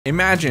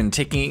Imagine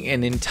taking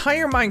an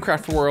entire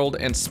Minecraft world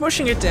and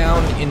smushing it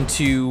down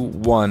into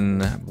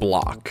one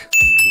block.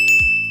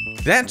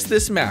 That's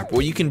this map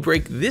where you can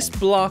break this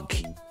block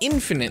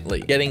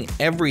infinitely, getting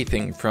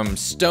everything from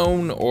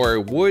stone or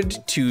wood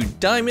to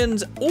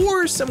diamonds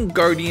or some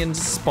guardians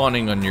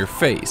spawning on your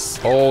face.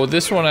 Oh,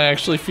 this one I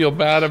actually feel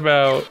bad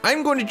about.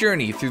 I'm going to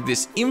journey through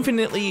this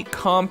infinitely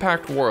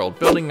compact world,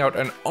 building out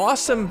an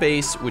awesome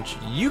base which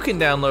you can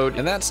download,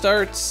 and that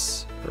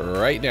starts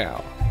right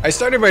now. I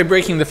started by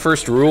breaking the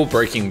first rule,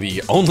 breaking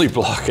the only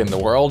block in the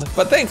world,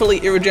 but thankfully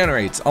it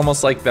regenerates,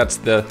 almost like that's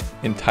the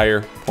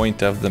entire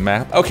point of the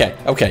map.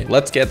 Okay,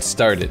 let's get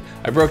started.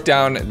 I broke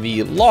down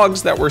the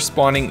logs that were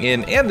spawning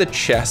in and the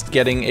chest,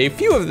 getting a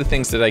few of the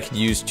things that I could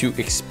use to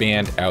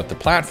expand out the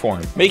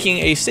platform, making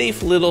a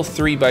safe little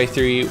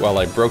 3x3 while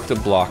I broke the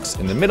blocks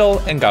in the middle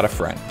and got a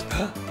friend.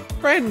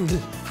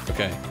 Friend!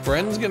 Okay,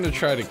 friend's gonna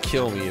try to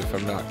kill me if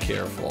I'm not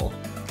careful.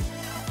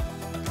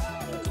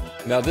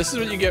 Now this is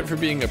what you get for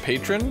being a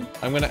patron.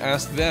 I'm gonna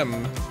ask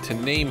them to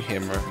name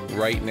him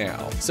right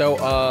now. So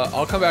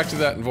I'll come back to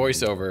that in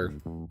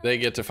voiceover. They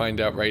get to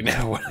find out right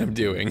now what I'm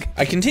doing.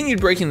 I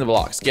continued breaking the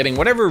blocks, getting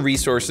whatever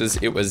resources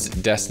it was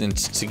destined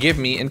to give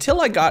me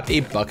until I got a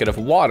bucket of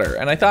water.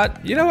 And I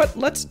thought, you know what,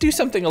 let's do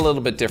something a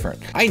little bit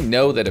different. I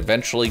know that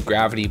eventually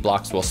gravity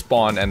blocks will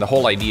spawn and the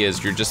whole idea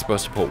is you're just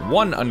supposed to put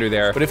one under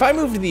there. But if I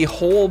moved the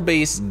whole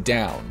base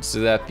down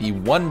so that the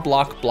one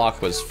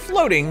block was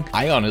floating,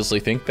 I honestly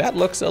think that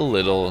looks a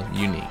little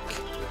unique.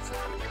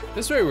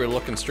 This way we're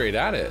looking straight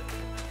at it.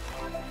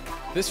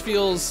 This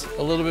feels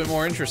a little bit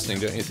more interesting,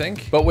 don't you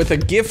think? But with a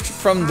gift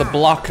from the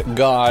block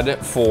god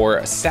for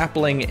a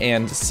sapling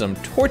and some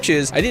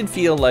torches, I did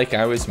feel like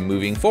I was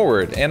moving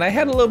forward, and I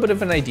had a little bit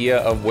of an idea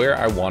of where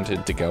I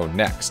wanted to go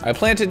next. I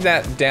planted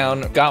that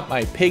down, got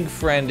my pig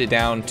friend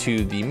down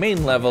to the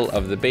main level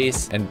of the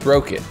base, and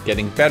broke it,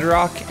 getting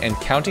bedrock and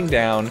counting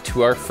down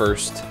to our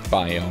first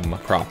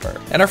biome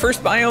proper. And our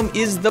first biome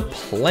is the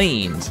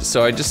plains.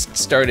 So I just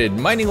started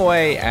mining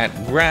away at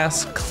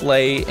grass,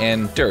 clay,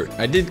 and dirt.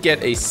 I did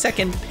get a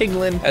second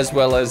piglin, as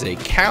well as a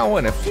cow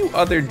and a few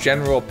other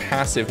general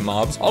passive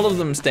mobs, all of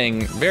them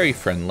staying very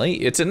friendly.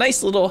 It's a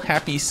nice little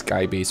happy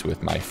sky base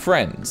with my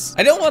friends.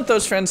 I don't want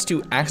those friends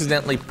to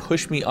accidentally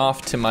push me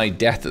off to my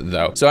death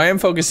though, so I am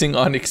focusing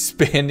on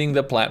expanding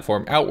the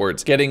platform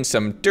outwards, getting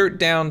some dirt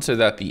down so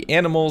that the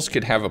animals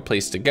could have a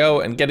place to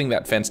go, and getting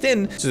that fenced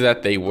in so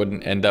that they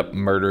wouldn't end up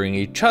murdering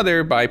each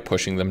other by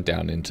pushing them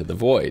down into the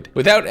void.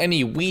 Without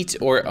any wheat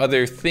or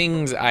other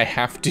things, I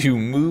have to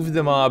move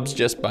the mobs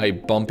just by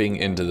bumping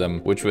into them,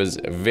 which was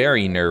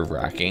very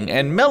nerve-wracking,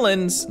 and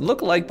melons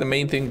look like the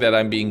main thing that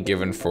I'm being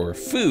given for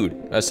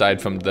food,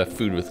 aside from the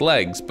food with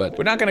legs, but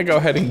we're not gonna go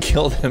ahead and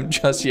kill them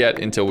just yet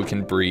until we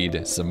can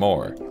breed some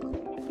more.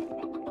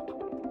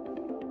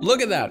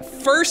 Look at that,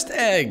 first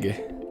egg,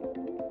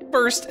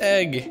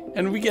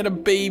 and we get a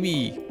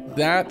baby.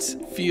 That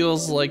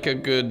feels like a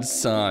good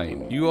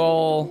sign. You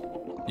are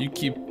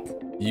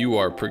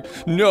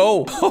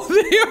no, oh,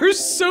 they are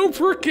so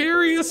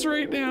precarious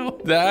right now.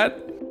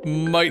 That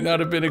might not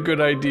have been a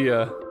good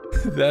idea.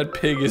 That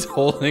pig is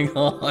holding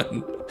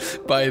on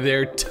by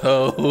their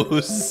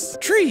toes.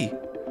 Tree,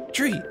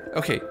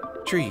 okay,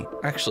 tree,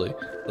 actually,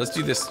 let's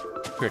do this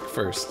quick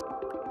first.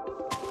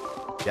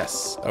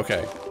 Yes,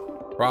 okay.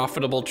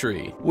 Profitable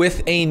tree.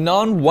 With a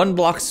non-one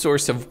block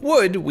source of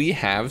wood, we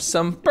have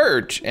some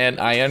birch, and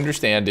I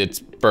understand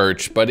it's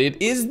birch, but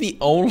it is the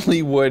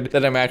only wood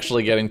that I'm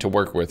actually getting to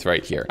work with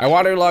right here. I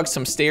waterlogged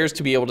some stairs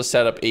to be able to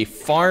set up a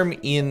farm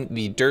in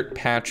the dirt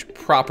patch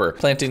proper,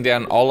 planting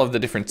down all of the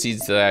different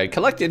seeds that I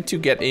collected to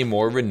get a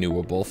more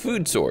renewable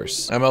food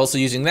source. I'm also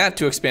using that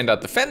to expand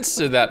out the fence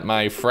so that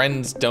my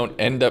friends don't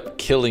end up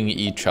killing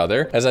each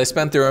other, as I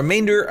spent the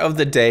remainder of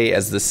the day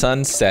as the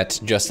sun set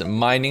just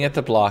mining at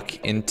the block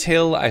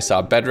until I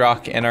saw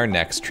bedrock and our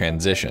next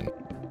transition.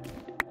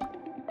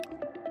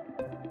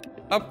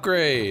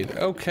 Upgrade,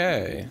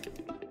 okay.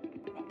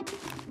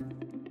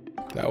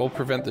 That will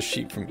prevent the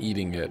sheep from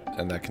eating it,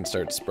 and that can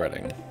start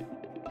spreading.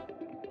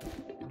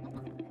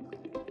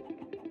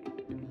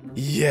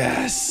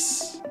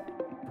 Yes!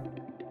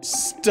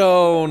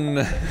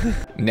 Stone!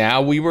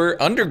 Now we were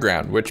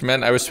underground, which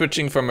meant I was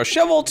switching from a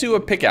shovel to a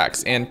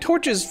pickaxe, and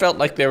torches felt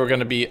like they were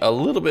gonna be a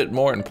little bit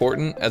more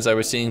important as I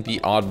was seeing the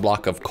odd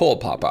block of coal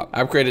pop up.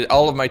 I upgraded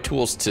all of my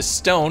tools to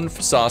stone,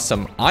 saw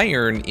some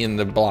iron in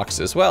the blocks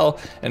as well,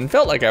 and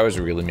felt like I was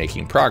really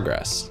making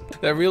progress.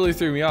 That really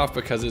threw me off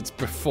because it's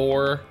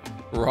before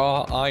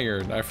raw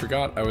iron. I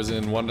forgot I was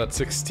in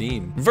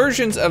 1.16.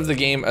 Versions of the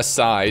game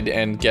aside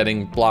and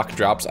getting block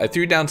drops, I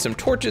threw down some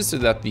torches so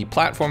that the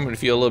platform would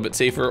feel a little bit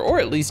safer, or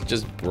at least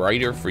just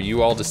brighter for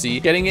you all to see.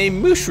 Getting a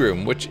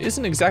mushroom, which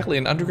isn't exactly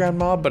an underground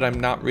mob, but I'm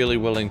not really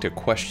willing to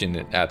question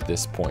it at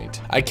this point.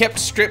 I kept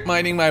strip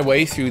mining my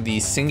way through the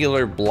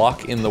singular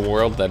block in the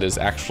world that is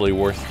actually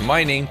worth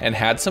mining, and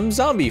had some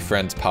zombie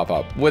friends pop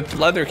up with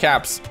leather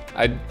caps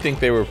I think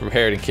they were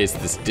prepared in case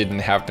this didn't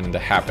happen to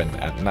happen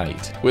at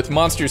night. With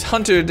monsters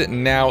hunted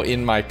now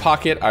in my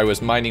pocket, I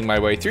was mining my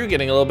way through,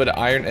 getting a little bit of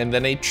iron and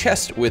then a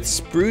chest with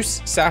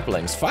spruce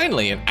saplings.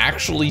 Finally, an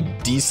actually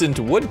decent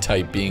wood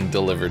type being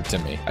delivered to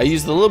me. I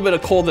used a little bit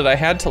of coal that I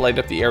had to light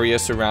up the area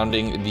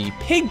surrounding the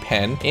pig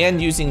pen,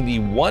 and using the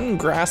one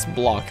grass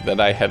block that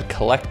I had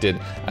collected,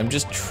 I'm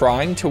just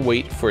trying to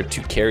wait for it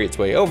to carry its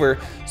way over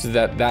so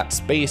that that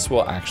space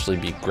will actually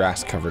be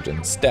grass covered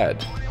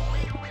instead.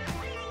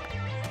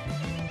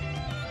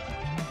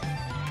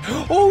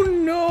 Oh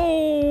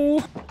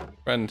no!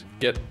 Friend,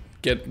 get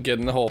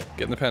in the hole,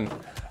 get in the pen.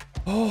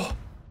 Oh,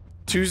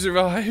 2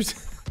 survived.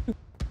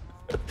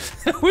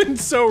 That went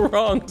so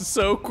wrong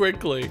so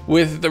quickly.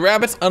 With the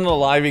rabbits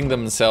unaliving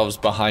themselves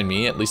behind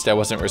me, at least I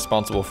wasn't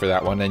responsible for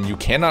that one, and you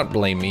cannot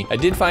blame me, I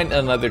did find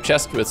another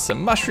chest with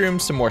some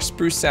mushrooms, some more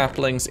spruce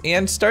saplings,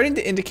 and starting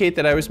to indicate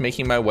that I was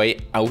making my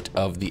way out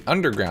of the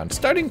underground,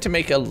 starting to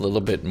make a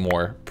little bit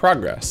more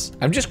progress.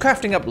 I'm just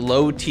crafting up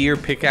low tier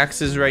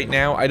pickaxes right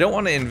now. I don't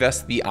want to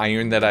invest the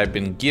iron that I've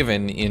been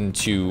given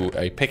into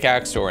a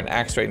pickaxe or an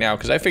axe right now,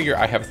 because I figure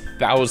I have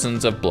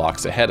thousands of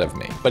blocks ahead of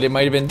me. But it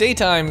might have been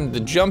daytime, the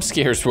jump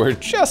scares were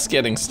just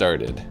getting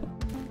started.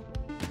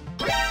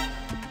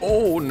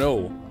 Oh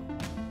no.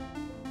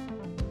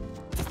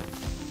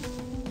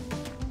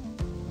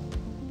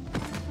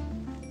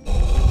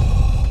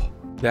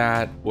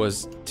 That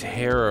was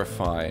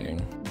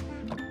terrifying.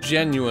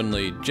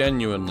 Genuinely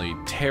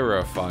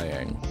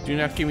terrifying. Do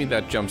not give me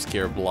that jump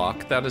scare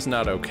block. That is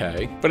not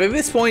okay. But at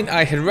this point,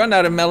 I had run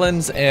out of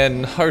melons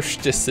and harsh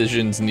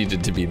decisions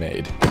needed to be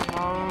made.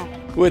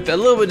 With a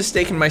little bit of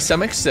steak in my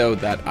stomach so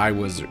that I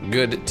was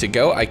good to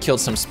go, I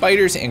killed some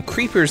spiders and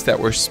creepers that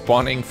were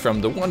spawning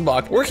from the one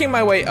block, working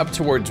my way up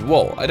towards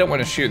wool. I don't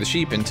want to shear the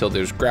sheep until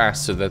there's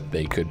grass so that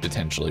they could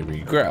potentially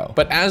regrow.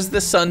 But as the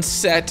sun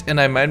set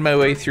and I mined my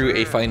way through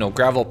a final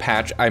gravel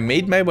patch, I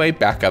made my way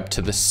back up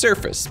to the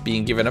surface,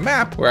 being given a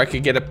map where I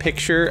could get a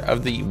picture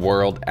of the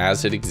world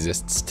as it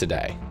exists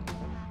today.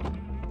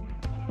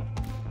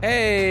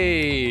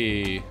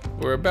 Hey,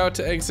 we're about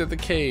to exit the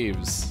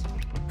caves.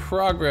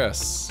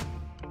 Progress.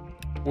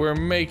 We're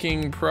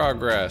making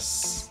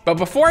progress. But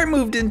before I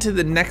moved into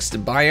the next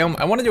biome,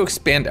 I wanted to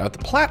expand out the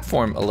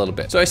platform a little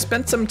bit. So I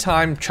spent some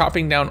time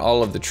chopping down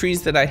all of the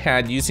trees that I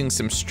had, using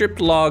some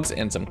stripped logs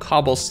and some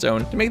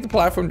cobblestone to make the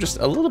platform just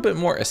a little bit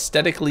more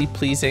aesthetically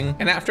pleasing.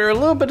 And after a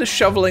little bit of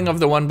shoveling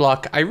of the one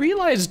block, I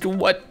realized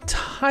what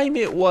time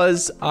it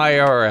was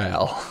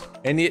IRL.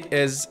 And it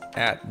is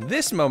at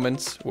this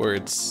moment where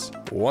it's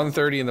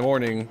 1:30 in the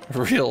morning,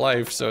 real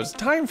life, so it's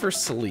time for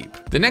sleep.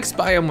 The next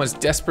biome was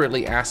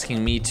desperately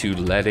asking me to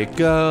let it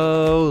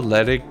go,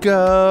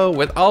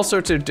 with all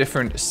sorts of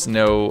different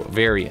snow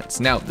variants.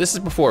 Now, this is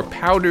before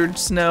powdered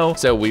snow,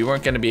 so we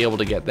weren't gonna be able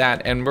to get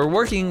that, and we're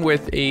working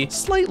with a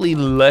slightly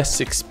less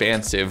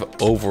expansive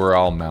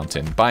overall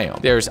mountain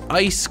biome. There's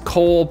ice,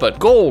 coal, but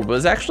gold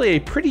was actually a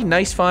pretty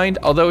nice find,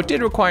 although it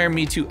did require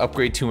me to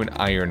upgrade to an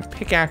iron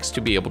pickaxe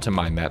to be able to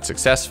mine that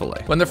successfully.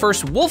 When the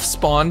first wolf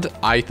spawned,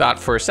 I thought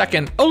for a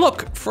second, oh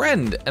look,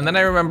 friend. And then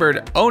I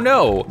remembered, oh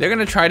no, they're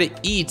gonna try to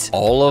eat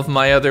all of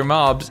my other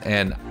mobs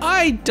and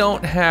I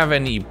don't have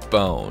any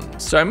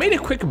bones. So I made a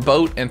quick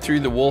boat and threw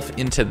the wolf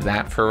into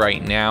that for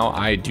right now.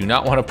 I do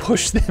not want to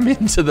push them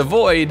into the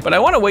void, but I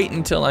want to wait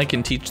until I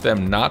can teach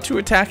them not to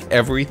attack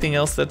everything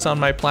else that's on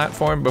my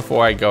platform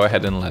before I go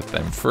ahead and let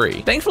them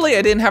free. Thankfully,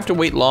 I didn't have to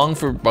wait long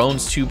for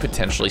bones to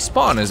potentially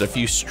spawn, as a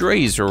few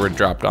strays were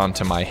dropped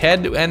onto my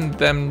head and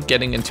them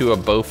getting into a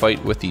bow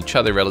fight with each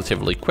other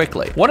relatively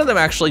quickly. One of them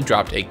actually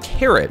dropped a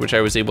carrot, which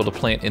I was able to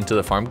plant into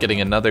the farm, getting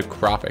another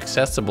crop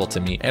accessible to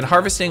me, and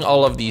harvesting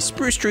all of these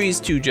spruce trees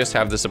to just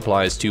have the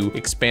supplies to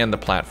expand the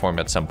platform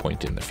at some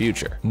point in the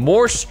future.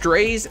 More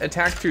strays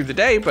attacked through the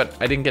day, but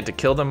I didn't get to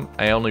kill them.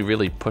 I only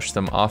really pushed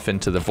them off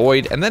into the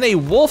void, and then a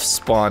wolf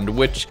spawned,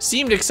 which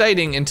seemed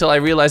exciting until I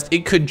realized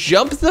it could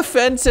jump the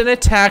fence and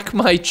attack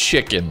my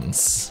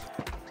chickens.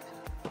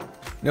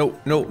 No,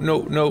 no,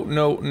 no, no,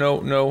 no, no,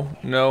 no,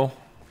 no.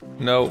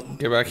 No,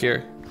 get back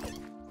here.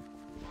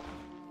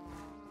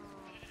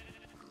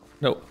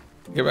 No,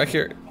 get back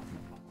here.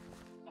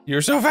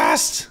 You're so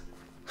fast!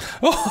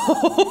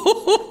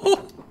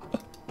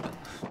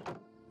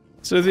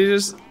 So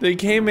they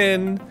came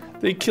in,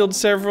 they killed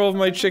several of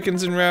my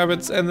chickens and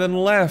rabbits and then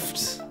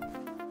left.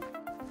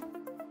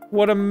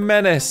 What a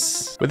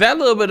menace. With that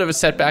little bit of a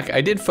setback, I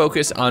did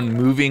focus on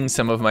moving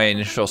some of my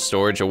initial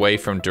storage away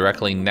from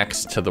directly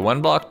next to the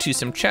one block to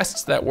some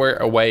chests that were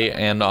away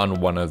and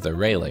on one of the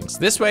railings.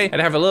 This way,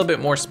 I'd have a little bit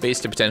more space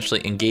to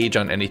potentially engage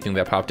on anything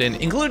that popped in,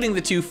 including the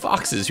 2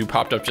 foxes who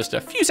popped up just a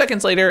few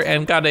seconds later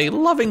and got a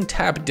loving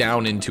tap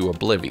down into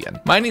oblivion.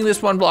 Mining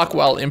this one block,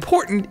 while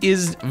important,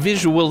 is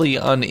visually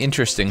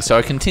uninteresting, so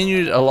I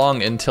continued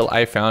along until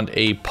I found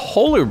a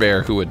polar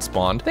bear who had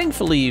spawned,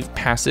 thankfully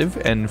passive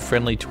and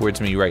friendly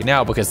towards me right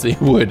now because they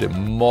would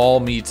maul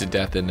me to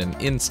death in an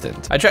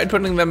instant. I tried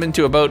putting them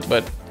into a boat,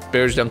 but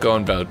bears don't go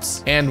in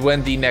boats. And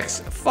when the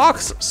next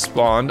fox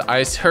spawned,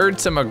 I heard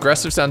some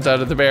aggressive sounds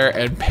out of the bear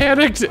and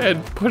panicked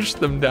and pushed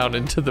them down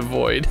into the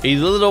void. A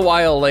little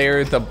while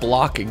later, the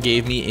block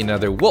gave me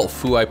another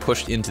wolf who I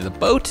pushed into the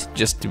boat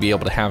just to be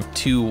able to have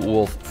 2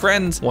 wolf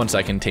friends once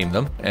I can tame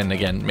them and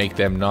again make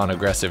them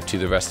non-aggressive to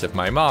the rest of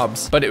my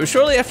mobs. But it was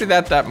shortly after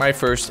that that my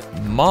first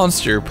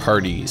monster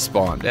party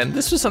spawned, and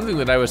this was something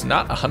that I was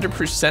not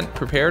 100%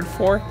 prepared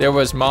for. There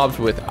was mobs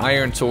with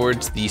iron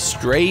swords. The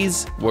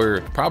strays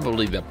were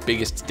probably the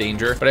biggest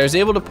danger, but I was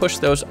able to push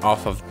those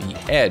off of the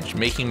edge,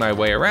 making my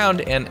way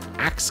around and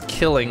axe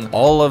killing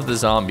all of the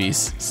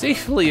zombies,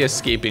 safely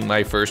escaping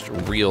my first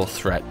real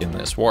threat in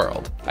this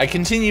world. I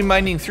continued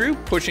mining through,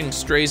 pushing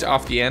strays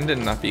off the end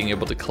and not being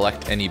able to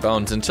collect any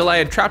bones until I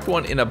had trapped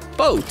one in a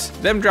boat,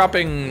 them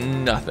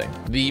dropping nothing.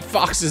 The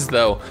foxes,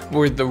 though,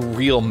 were the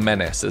real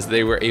menace as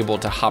they were able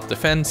to hop the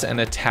fence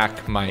and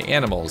attack my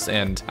animals,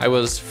 and I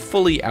was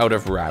fully out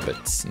of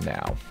rabbits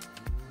now.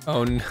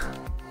 Oh no.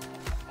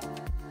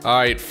 All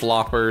right,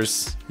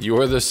 floppers,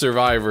 you're the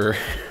survivor.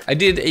 I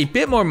did a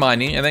bit more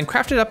mining and then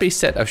crafted up a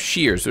set of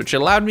shears, which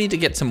allowed me to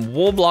get some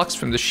wool blocks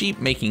from the sheep,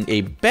 making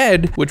a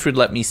bed, which would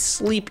let me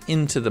sleep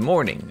into the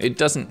morning. It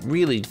doesn't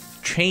really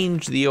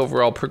change the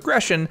overall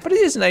progression, but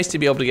it is nice to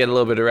be able to get a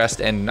little bit of rest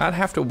and not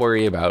have to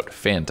worry about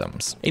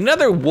phantoms.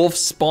 Another wolf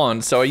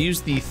spawned, so I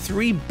used the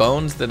 3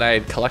 bones that I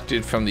had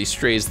collected from the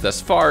strays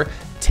thus far,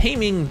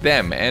 taming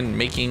them and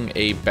making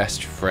a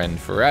best friend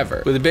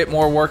forever. With a bit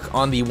more work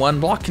on the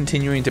OneBlock,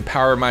 continuing to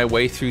power my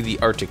way through the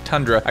Arctic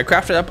tundra, I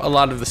crafted up a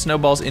lot of the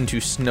snowballs into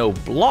snow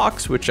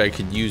blocks, which I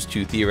could use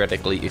to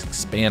theoretically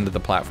expand the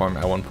platform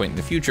at one point in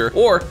the future,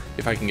 or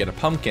if I can get a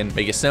pumpkin,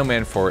 make a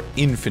snowman for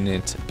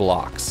infinite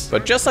blocks.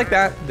 But just like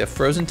that, the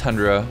frozen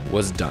tundra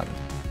was done.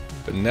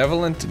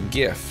 Benevolent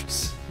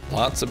gift,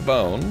 lots of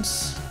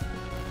bones.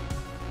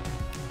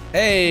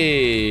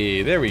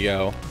 Hey, there we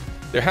go.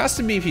 There has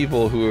to be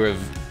people who have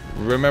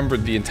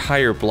remembered the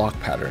entire block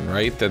pattern,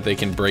 right? That they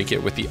can break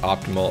it with the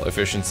optimal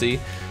efficiency.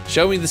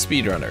 Show me the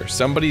speedrunner.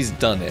 Somebody's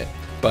done it.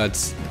 But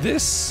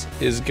this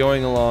is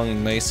going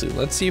along nicely.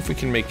 Let's see if we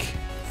can make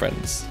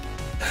friends.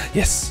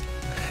 Yes!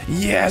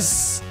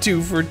 Yes!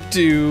 2 for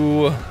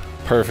 2.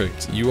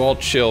 Perfect. You all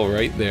chill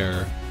right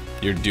there.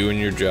 You're doing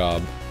your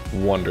job.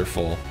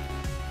 Wonderful.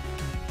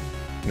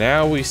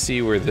 Now we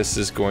see where this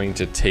is going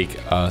to take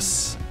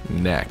us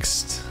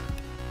next.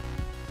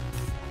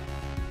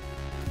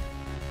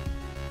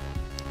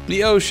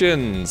 The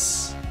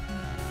oceans.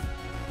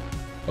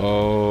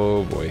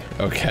 Oh boy,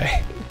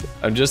 okay.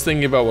 I'm just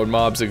thinking about what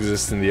mobs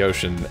exist in the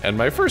ocean, and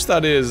my first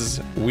thought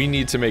is we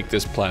need to make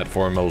this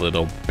platform a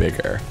little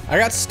bigger. I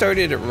got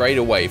started right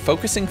away,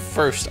 focusing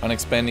first on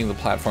expanding the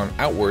platform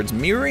outwards,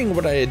 mirroring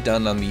what I had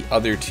done on the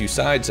other 2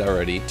 sides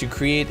already to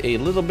create a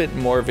little bit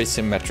more of a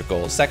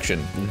symmetrical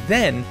section.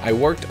 Then I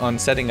worked on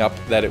setting up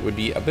that it would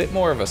be a bit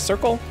more of a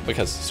circle,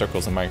 because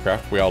circles in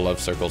Minecraft, we all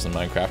love circles in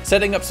Minecraft.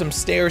 Setting up some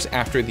stairs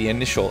after the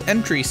initial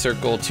entry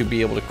circle to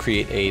be able to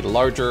create a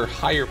larger,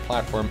 higher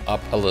platform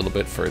up a little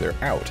bit further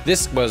out.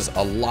 This was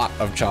a lot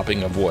of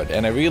chopping of wood,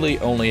 and I really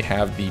only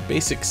have the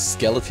basic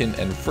skeleton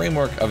and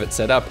framework of it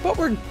set up, but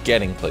we're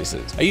getting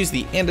places. I used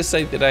the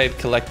andesite that I had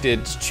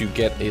collected to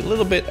get a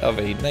little bit of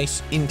a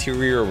nice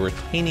interior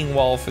retaining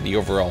wall for the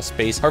overall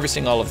space,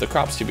 harvesting all of the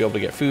crops to be able to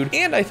get food,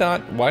 and I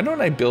thought, why don't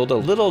I build a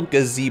little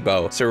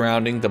gazebo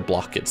surrounding the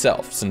block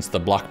itself? Since the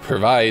block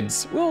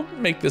provides, we'll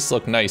make this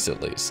look nice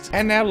at least.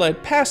 And now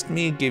let past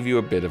me give you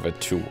a bit of a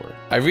tour.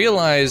 I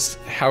realized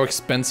how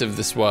expensive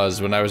this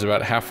was when I was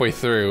about halfway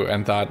through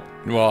and thought,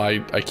 well, I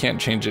can't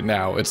change it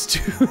now.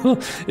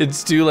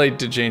 It's too late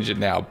to change it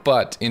now.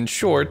 But in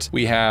short,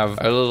 we have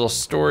a little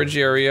storage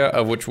area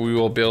of which we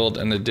will build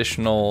an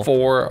additional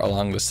 4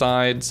 along the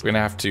sides. We're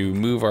gonna have to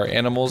move our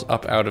animals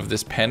up out of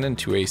this pen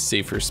into a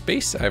safer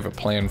space. I have a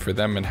plan for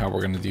them and how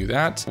we're gonna do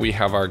that. We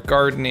have our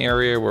garden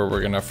area where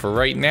we're gonna, for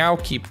right now,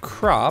 keep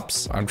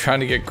crops. I'm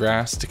trying to get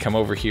grass to come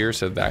over here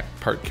so that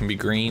part can be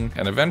green.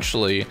 And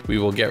eventually we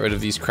will get rid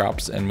of these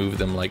crops and move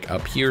them like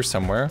up here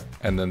somewhere.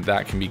 And then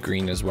that can be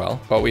green as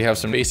well. But we have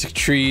some basic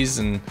trees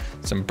and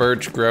some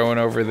birch growing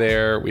over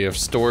there. We have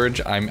storage.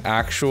 I'm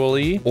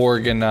actually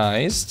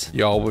organized.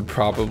 Y'all would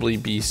probably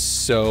be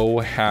so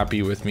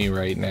happy with me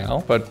right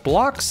now. But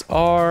blocks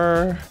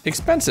are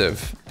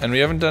expensive and we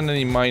haven't done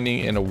any mining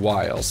in a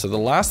while. So the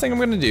last thing I'm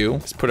gonna do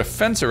is put a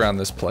fence around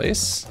this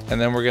place and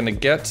then we're gonna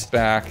get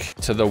back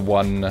to the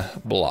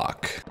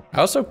OneBlock. I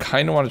also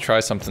kind of want to try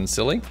something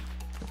silly.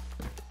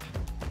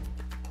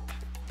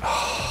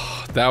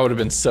 That would have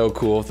been so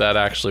cool if that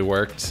actually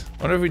worked.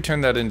 I wonder if we turn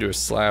that into a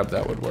slab,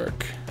 that would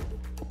work.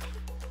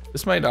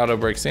 This might auto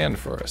break sand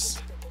for us.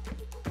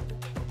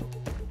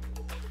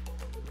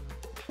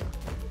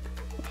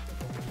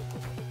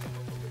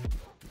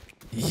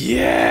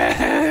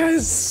 Yes!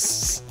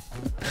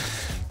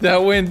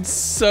 That went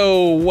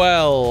so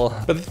well.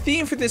 But the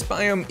theme for this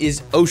biome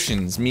is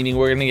oceans, meaning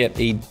we're gonna get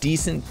a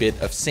decent bit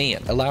of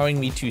sand, allowing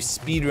me to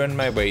speedrun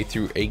my way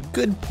through a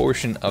good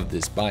portion of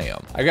this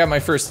biome. I got my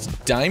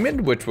first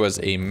diamond, which was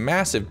a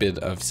massive bit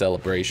of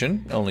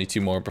celebration. Only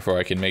 2 more before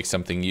I can make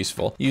something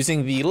useful.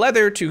 Using the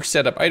leather to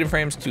set up item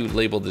frames to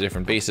label the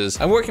different bases,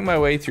 I'm working my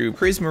way through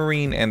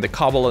prismarine and the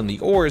cobble and the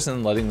ores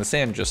and letting the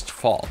sand just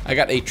fall. I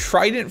got a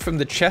trident from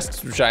the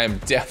chest, which I am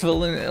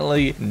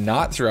definitely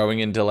not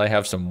throwing until I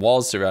have some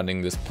walls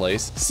surrounding this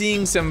place.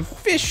 Seeing some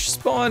fish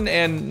spawn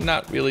and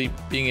not really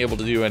being able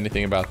to do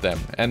anything about them.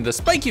 And the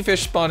spiky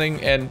fish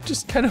spawning and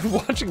just kind of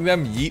watching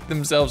them yeet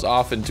themselves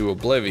off into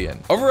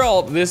oblivion.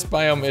 Overall, this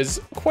biome is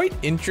quite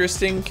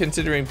interesting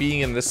considering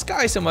being in the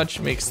sky so much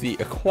makes the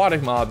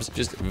aquatic mobs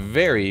just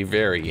very,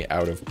 very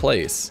out of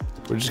place.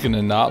 We're just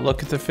gonna not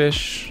look at the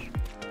fish.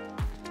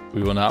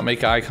 We will not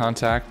make eye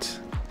contact.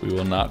 We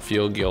will not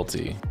feel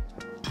guilty.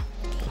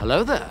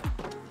 Hello there.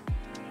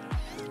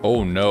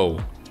 Oh no.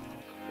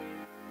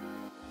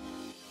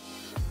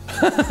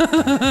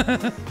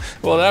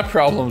 Well, that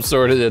problem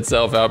sorted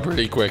itself out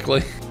pretty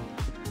quickly.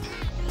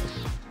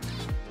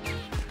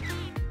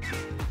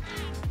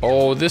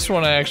 Oh, this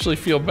one I actually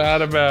feel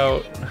bad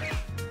about.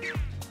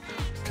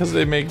 Because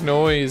they make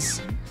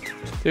noise.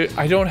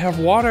 I don't have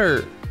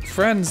water.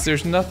 Friends,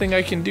 there's nothing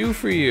I can do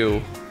for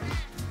you.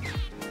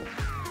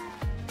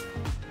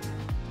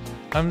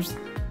 I'm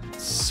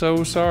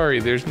so sorry.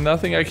 There's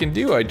nothing I can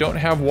do. I don't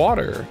have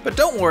water. But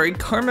don't worry,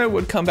 karma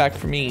would come back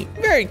for me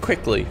very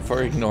quickly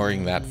for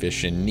ignoring that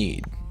fish in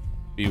need.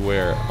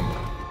 Beware.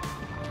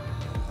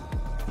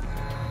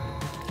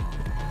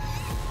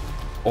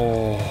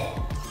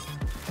 Oh.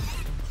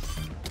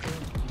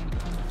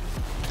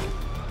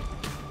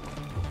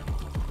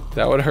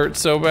 That would hurt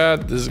so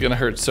bad. This is gonna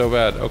hurt so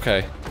bad.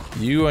 Okay.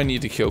 You I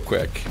need to kill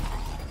quick.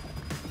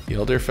 The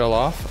elder fell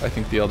off? I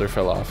think the elder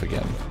fell off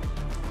again.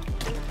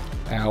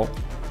 Ow.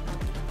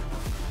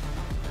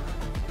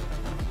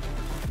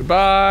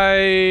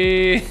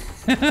 Goodbye.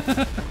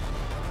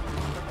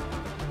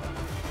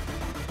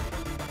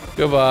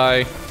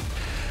 Goodbye.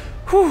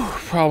 Whew,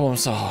 problem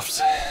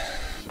solved.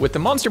 With the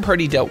monster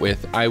party dealt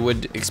with, I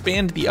would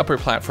expand the upper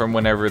platform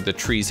whenever the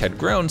trees had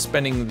grown,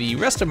 spending the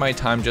rest of my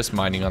time just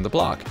mining on the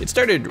block. It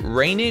started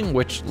raining,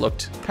 which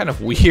looked kind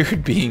of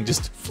weird being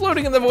just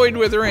floating in the void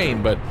with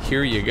rain, but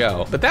here you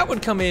go. But that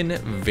would come in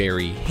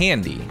very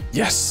handy.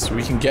 Yes,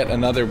 we can get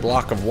another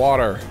block of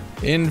water.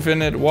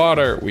 Infinite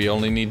water. We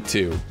only need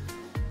 2.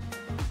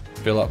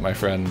 Fill up, my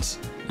friends.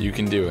 You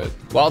can do it.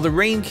 While the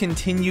rain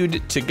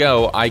continued to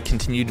go, I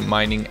continued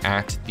mining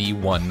at the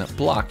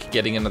OneBlock,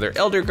 getting another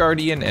Elder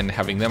Guardian and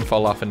having them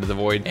fall off into the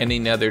void, and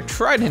another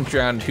Trident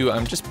round who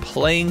I'm just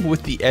playing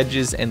with the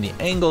edges and the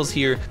angles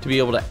here to be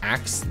able to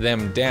axe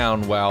them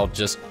down while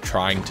just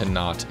trying to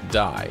not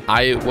die.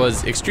 I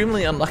was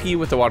extremely unlucky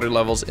with the water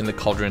levels in the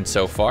cauldron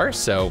so far,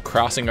 so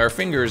crossing our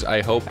fingers,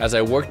 I hope, as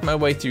I worked my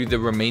way through the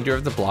remainder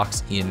of the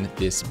blocks in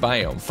this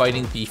biome,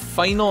 fighting the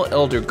final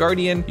Elder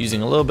Guardian,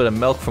 using a little bit of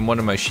milk from one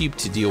of my sheep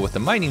to deal with the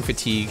mining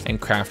fatigue, and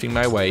crafting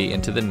my way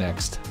into the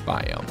next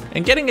biome.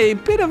 And getting a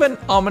bit of an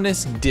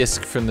ominous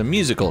disc from the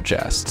musical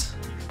chest.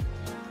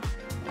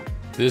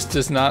 This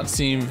does not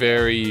seem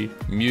very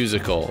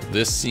musical.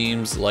 This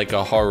seems like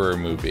a horror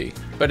movie.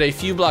 But a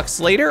few blocks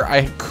later,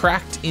 I had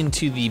cracked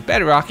into the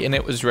bedrock and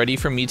it was ready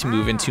for me to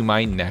move into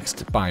my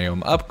next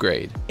biome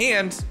upgrade.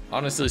 And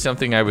honestly,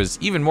 something I was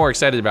even more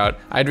excited about,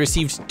 I'd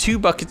received 2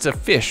 buckets of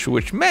fish,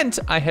 which meant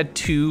I had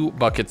 2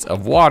 buckets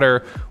of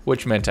water,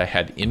 which meant I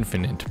had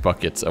infinite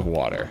buckets of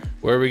water.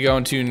 Where are we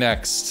going to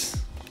next?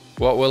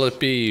 What will it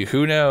be?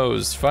 Who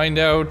knows? Find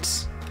out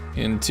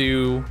in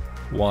 2,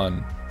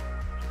 1.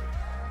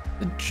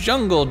 The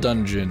jungle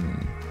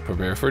dungeon.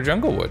 Prepare for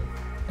jungle wood.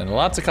 And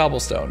lots of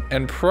cobblestone.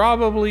 And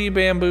probably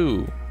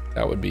bamboo.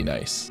 That would be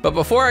nice. But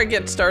before I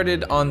get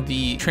started on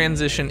the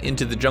transition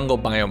into the jungle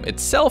biome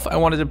itself, I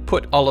wanted to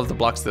put all of the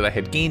blocks that I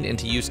had gained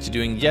into use to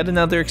doing yet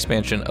another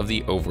expansion of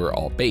the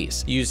overall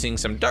base, using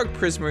some dark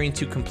prismarine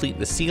to complete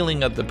the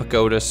ceiling of the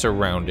pagoda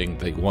surrounding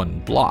the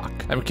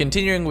OneBlock. I'm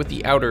continuing with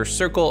the outer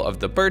circle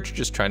of the birch,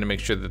 just trying to make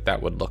sure that that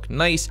would look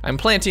nice. I'm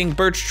planting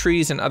birch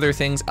trees and other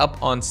things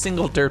up on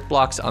single dirt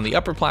blocks on the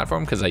upper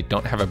platform because I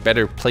don't have a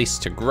better place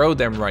to grow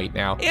them right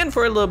now. And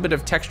for a little bit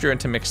of texture and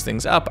to mix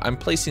things up, I'm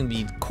placing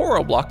the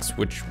coral blocks,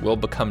 which will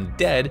become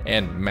dead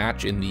and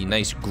match in the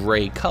nice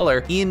gray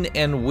color, in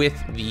and with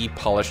the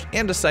polished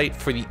andesite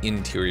for the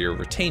interior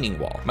retaining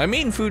wall. My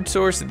main food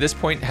source at this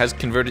point has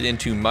converted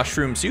into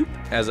mushroom soup,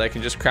 as I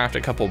can just craft a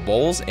couple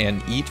bowls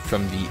and eat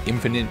from the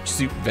infinite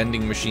soup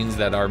vending machines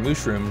that are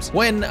mushrooms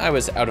when I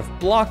was out of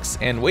blocks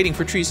and waiting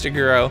for trees to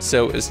grow,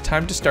 so it's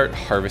time to start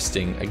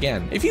harvesting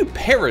again. A few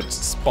parrots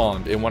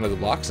spawned in one of the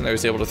blocks and I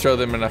was able to throw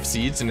them enough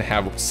seeds and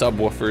have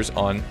subwoofers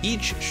on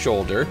each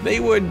shoulder. They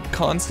would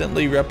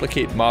constantly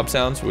replicate mob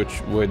sounds,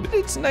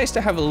 it's nice to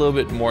have a little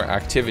bit more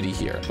activity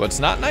here. What's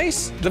not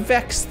nice? The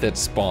Vex that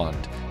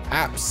spawned.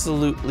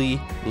 Absolutely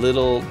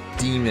little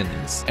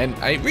demons. And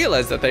I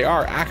realized that they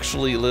are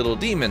actually little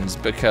demons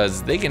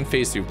because they can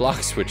phase through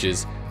block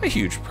switches a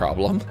huge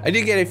problem. I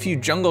did get a few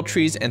jungle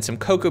trees and some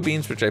cocoa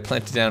beans, which I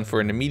planted down for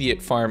an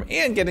immediate farm,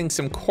 and getting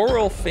some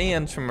coral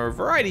fans from a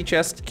variety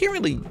chest. Can't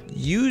really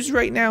use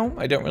right now.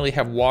 I don't really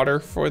have water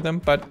for them,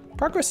 but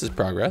progress is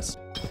progress.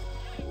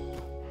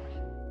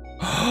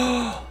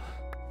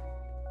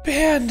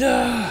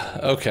 Panda!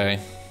 Okay,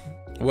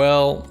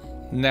 well,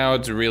 now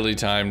it's really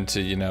time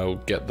to, you know,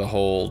 get the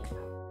whole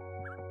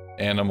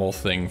animal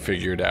thing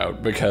figured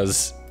out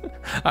because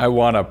I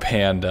want a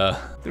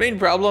panda. The main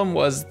problem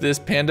was this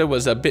panda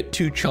was a bit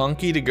too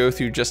chunky to go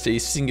through just a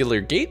singular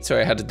gate, so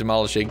I had to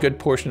demolish a good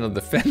portion of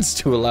the fence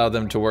to allow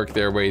them to work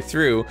their way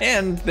through,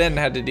 and then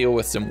had to deal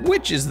with some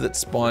witches that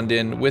spawned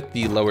in, with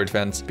the lowered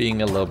fence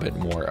being a little bit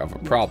more of a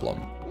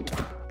problem.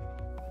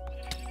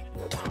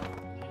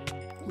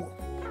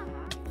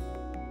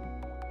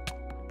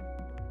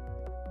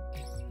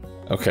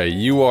 Okay,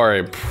 you are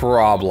a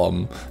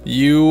problem.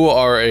 You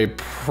are a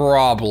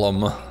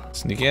problem.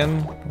 Sneak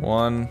in,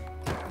 1,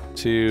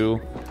 2,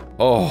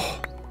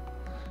 oh.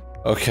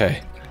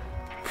 Okay,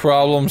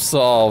 problem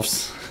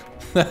solved.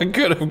 That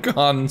could have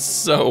gone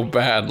so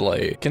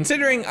badly.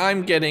 Considering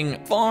I'm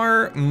getting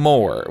far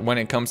more when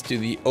it comes to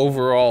the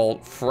overall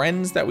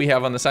friends that we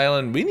have on this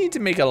island, we need to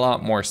make a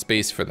lot more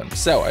space for them.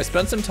 So I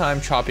spent some time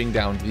chopping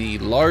down the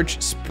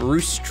large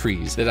spruce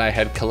trees that I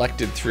had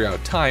collected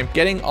throughout time,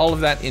 getting all of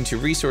that into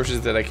resources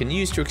that I can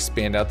use to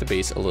expand out the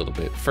base a little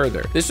bit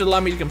further. This would allow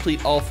me to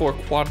complete all 4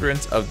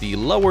 quadrants of the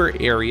lower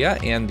area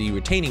and the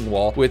retaining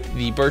wall with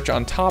the birch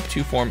on top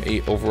to form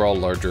a overall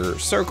larger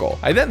circle.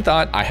 I then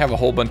thought, I have a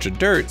whole bunch of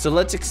dirt,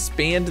 so let's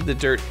expand the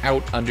dirt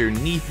out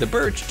underneath the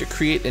birch to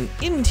create an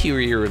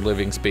interior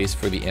living space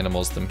for the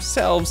animals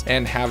themselves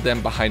and have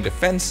them behind a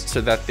fence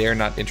so that they're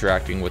not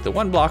interacting with the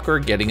OneBlock or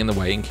getting in the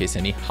way in case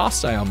any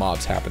hostile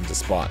mobs happen to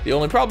spawn. The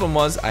only problem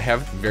was I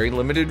have very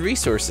limited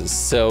resources,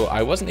 so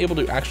I wasn't able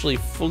to actually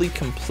fully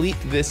complete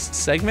this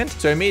segment.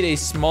 So I made a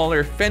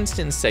smaller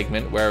fenced-in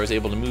segment where I was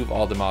able to move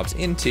all the mobs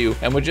into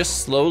and would just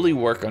slowly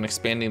work on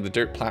expanding the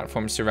dirt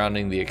platform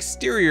surrounding the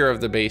exterior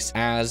of the base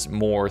as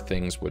more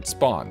things would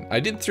spawn.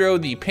 I did throw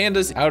the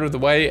pandas out of the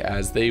way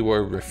as they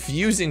were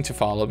refusing to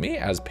follow me,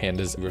 as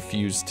pandas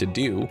refuse to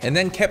do, and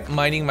then kept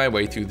mining my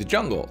way through the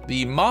jungle.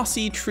 The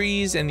mossy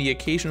trees and the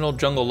occasional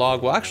jungle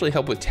log will actually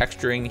help with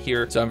texturing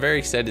here, so I'm very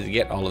excited to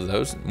get all of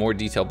those. More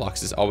detail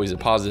blocks is always a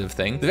positive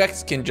thing. The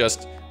Vex can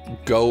just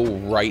go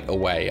right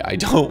away. I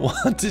don't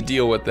want to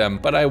deal with them,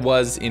 but I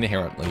was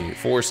inherently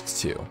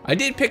forced to. I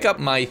did pick up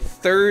my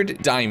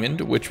 3rd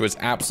diamond, which was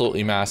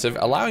absolutely massive,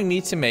 allowing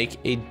me to make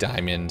a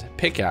diamond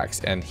pickaxe.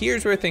 And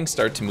here's where things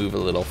start to move a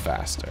little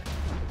faster.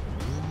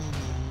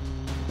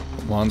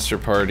 Monster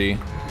party.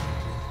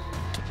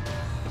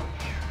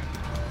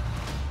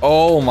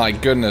 Oh my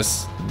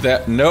goodness.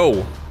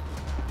 No.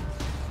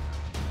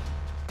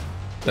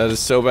 That is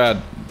so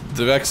bad.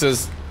 The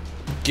Vexes.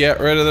 Get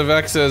rid of the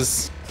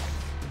Vexes.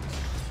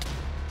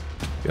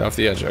 Get off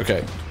the edge.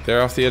 Okay,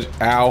 they're off the edge.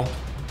 Ow.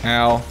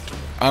 Ow.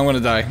 I'm gonna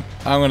die.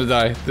 I'm gonna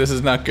die. This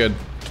is not good.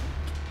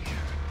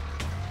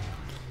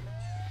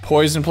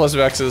 Poison plus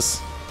Vexes.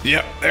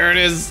 Yep, there it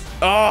is.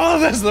 Oh,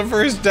 that's the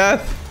first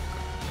death.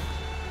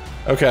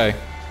 Okay.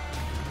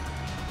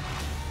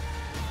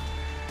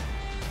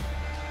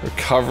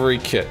 Recovery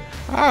kit.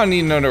 I don't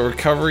need no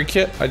recovery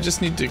kit. I just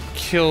need to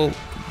kill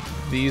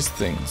these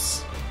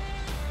things.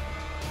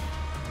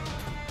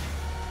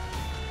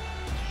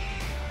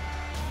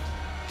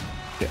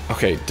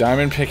 Okay,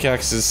 diamond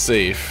pickaxe is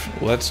safe.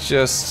 Let's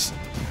just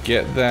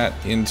get that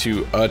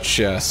into a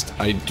chest.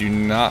 I do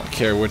not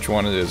care which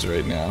one it is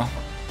right now.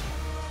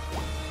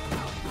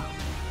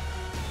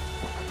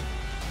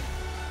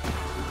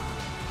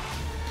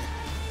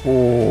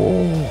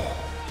 Oh.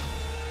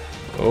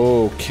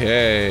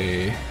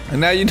 Okay. And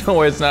now you know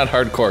why it's not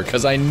hardcore,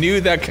 because I knew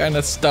that kind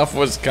of stuff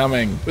was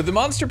coming. With the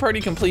monster party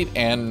complete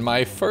and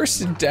my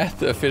first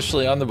death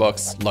officially on the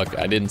books, look,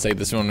 I didn't say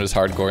this one was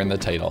hardcore in the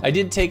title. I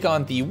did take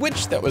on the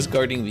witch that was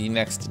guarding the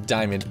next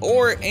diamond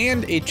ore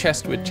and a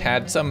chest which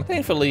had some,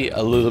 thankfully,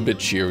 a little bit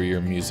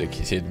cheerier music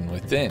hidden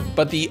within.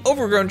 But the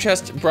overgrown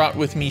chest brought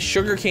with me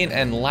sugarcane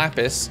and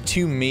lapis,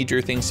 2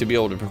 major things to be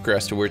able to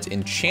progress towards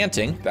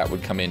enchanting. That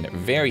would come in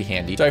very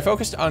handy. So I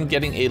focused on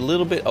getting a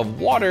little bit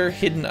of water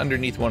hidden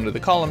underneath one of the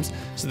columns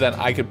so that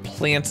I could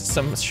plant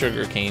some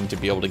sugarcane to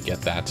be able to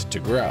get that to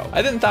grow.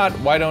 I then thought,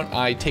 why don't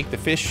I take the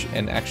fish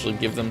and actually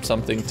give them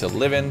something to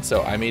live in?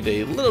 So I made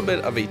a little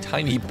bit of a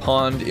tiny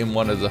pond in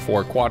one of the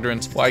 4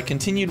 quadrants while I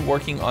continued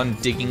working on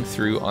digging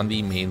through on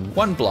the main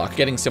OneBlock,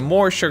 getting some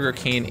more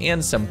sugarcane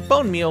and some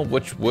bone meal,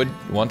 which would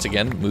once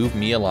again move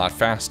me a lot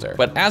faster.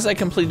 But as I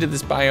completed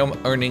this biome,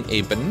 earning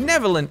a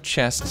benevolent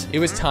chest, it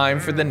was time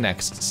for the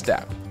next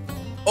step.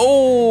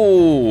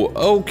 Oh,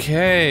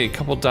 okay,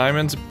 couple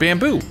diamonds,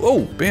 bamboo.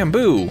 Oh,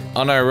 bamboo.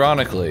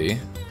 Unironically,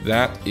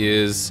 that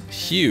is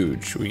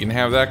huge. We can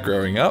have that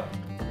growing up.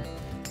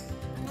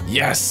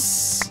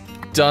 Yes,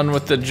 done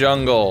with the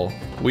jungle.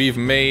 We've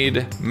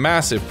made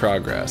massive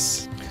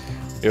progress.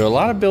 We have a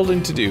lot of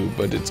building to do,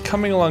 but it's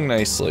coming along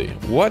nicely.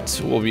 What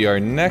will be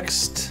our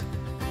next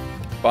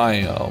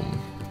biome?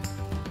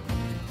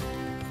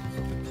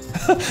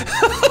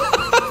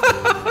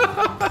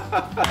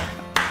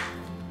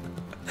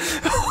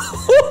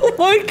 Oh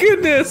my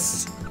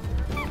goodness.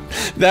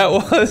 That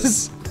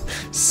was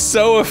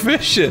so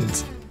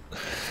efficient.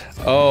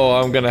 Oh,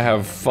 I'm gonna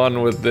have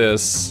fun with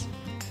this.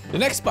 The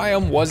next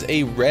biome was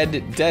a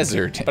red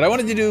desert, but I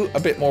wanted to do a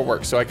bit more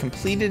work, so I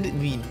completed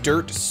the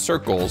dirt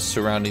circles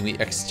surrounding the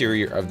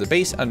exterior of the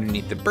base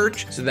underneath the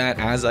birch, so that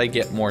as I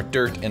get more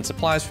dirt and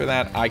supplies for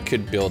that, I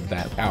could build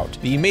that out.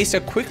 The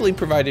mesa quickly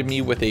provided me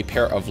with a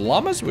pair of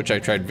llamas, which I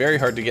tried very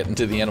hard to get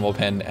into the animal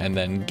pen and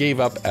then gave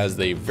up as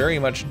they very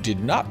much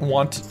did not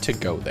want to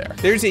go there.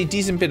 There's a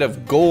decent bit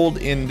of gold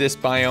in this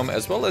biome,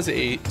 as well as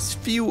a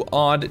few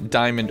odd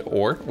diamond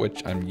ore,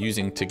 which I'm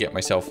using to get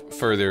myself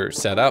further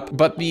set up,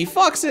 but the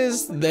foxes,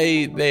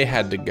 they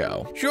had to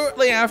go.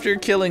 Shortly after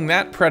killing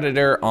that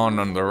predator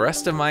on the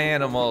rest of my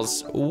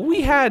animals,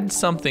 we had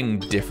something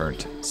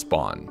different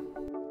spawn.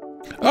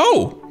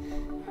 Oh!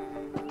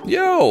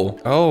 Yo!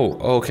 Oh,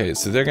 okay,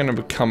 so they're gonna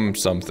become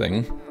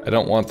something. I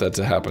don't want that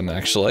to happen,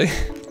 actually.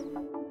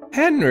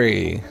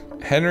 Henry.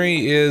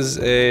 Henry is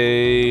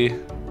a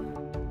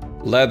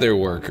leather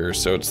worker,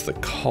 so it's the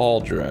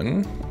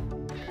cauldron.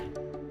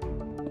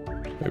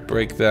 If I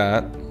break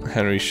that,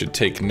 Henry should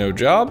take no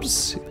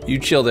jobs. You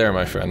chill there,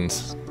 my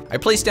friends. I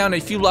placed down a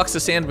few blocks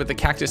of sand with the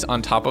cactus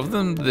on top of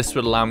them. This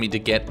would allow me to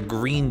get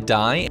green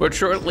dye. But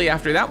shortly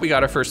after that, we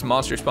got our first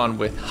monster spawn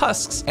with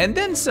husks, and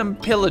then some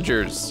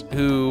pillagers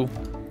who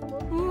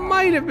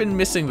might have been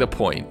missing the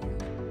point.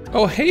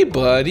 Oh, hey,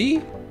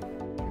 buddy.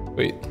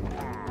 Wait.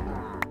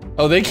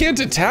 Oh, they can't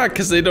attack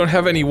because they don't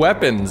have any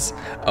weapons.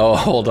 Oh,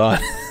 hold on.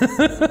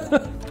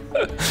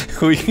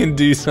 We can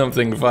do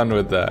something fun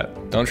with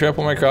that. Don't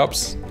trample my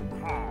crops.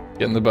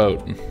 Get in the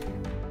boat.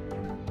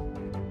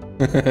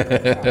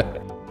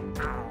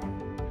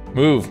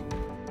 Move.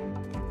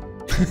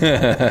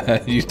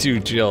 You two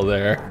chill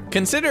there.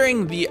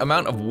 Considering the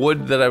amount of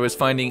wood that I was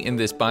finding in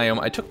this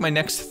biome, I took my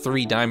next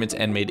 3 diamonds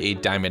and made a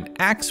diamond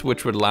axe,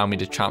 which would allow me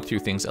to chop through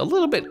things a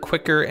little bit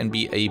quicker and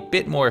be a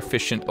bit more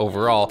efficient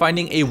overall,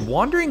 finding a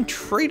wandering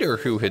trader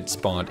who had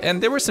spawned.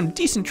 And there were some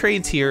decent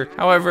trades here.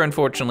 However,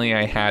 unfortunately,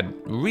 I had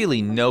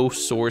really no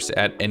source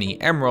at any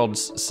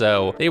emeralds,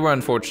 so they were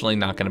unfortunately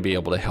not going to be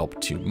able to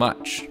help too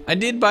much. I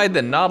did buy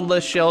the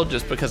Nautilus shell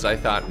just because I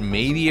thought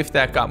maybe if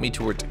that got me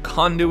towards a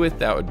conduit,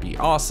 that would be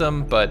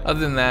awesome. But other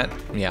than that,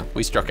 yeah,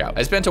 we struck out.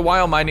 I spent a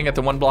while mining at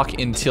the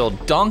OneBlock until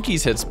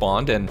donkeys had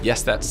spawned, and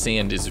yes, that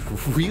sand is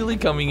really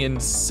coming in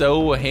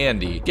so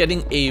handy.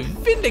 Getting a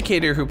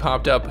Vindicator who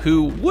popped up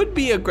who would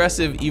be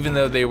aggressive even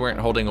though they weren't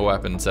holding a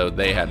weapon, so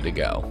they had to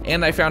go.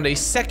 And I found a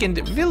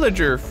second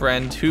villager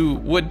friend who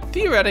would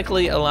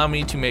theoretically allow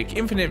me to make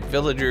infinite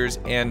villagers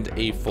and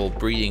a full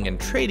breeding and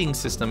trading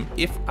system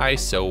if I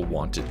so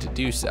wanted to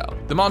do so.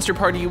 The monster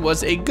party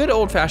was a good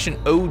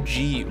old-fashioned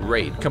OG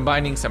raid,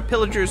 combining some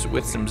pillagers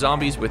with some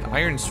zombies with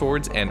iron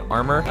swords and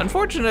armor.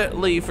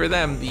 Unfortunately for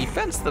them, the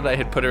fence that I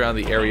had put around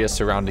the area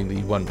surrounding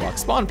the OneBlock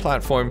spawn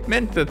platform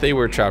meant that they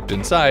were trapped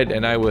inside,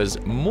 and I was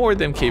more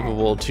than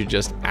capable to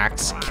just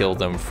axe kill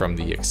them from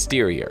the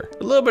exterior.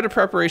 A little bit of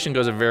preparation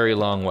goes a very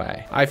long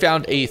way. I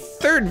found a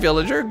third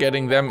villager,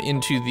 getting them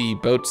into the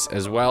boats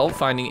as well,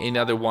 finding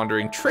another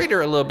wandering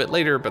trader a little bit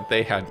later, but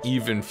they had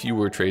even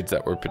fewer trades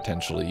that were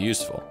potentially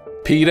useful.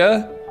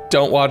 PETA,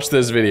 don't watch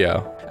this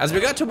video. As we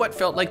got to what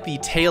felt like the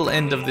tail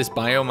end of this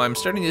biome, I'm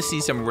starting to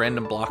see some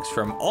random blocks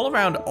from all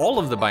around all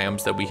of the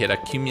biomes that we had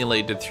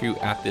accumulated through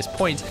at this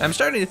point. I'm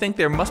starting to think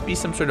there must be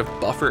some sort of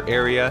buffer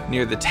area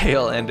near the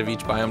tail end of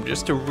each biome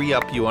just to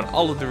re-up you on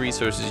all of the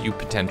resources you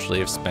potentially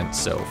have spent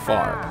so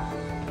far.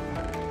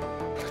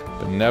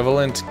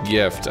 Benevolent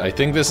gift. I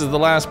think this is the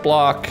last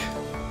block.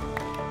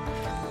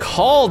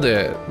 Called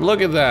it.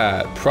 Look at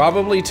that.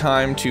 Probably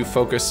time to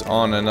focus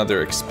on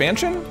another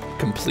expansion.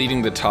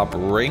 Completing the top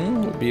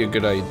ring would be a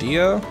good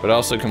idea, but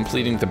also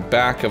completing the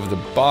back of the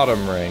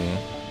bottom ring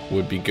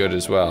would be good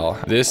as well.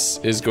 This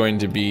is going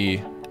to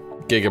be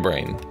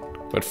Gigabrain.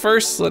 But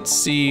first, let's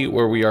see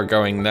where we are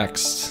going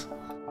next.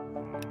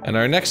 And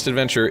our next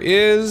adventure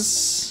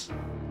is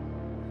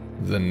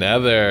the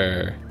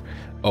Nether.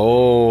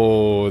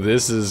 Oh,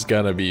 this is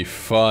gonna be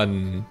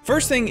fun.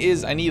 First thing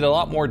is I need a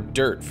lot more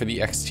dirt for the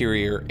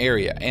exterior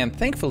area, and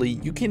thankfully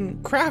you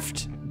can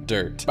craft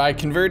dirt. By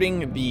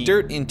converting the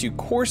dirt into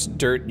coarse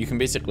dirt, you can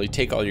basically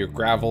take all your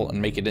gravel and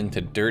make it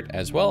into dirt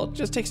as well. It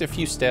just takes a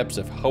few steps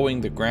of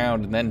hoeing the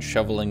ground and then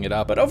shoveling it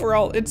up, but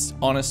overall it's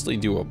honestly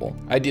doable.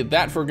 I did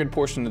that for a good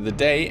portion of the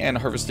day and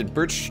harvested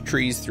birch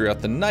trees throughout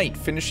the night,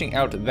 finishing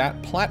out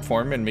that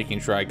platform and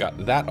making sure I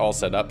got that all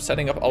set up,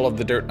 setting up all of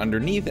the dirt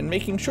underneath and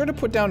making sure to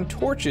put down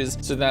torches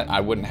so that I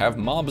wouldn't have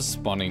mobs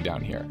spawning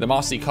down here. The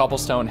mossy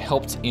cobblestone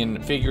helped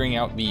in figuring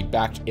out the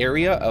back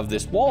area of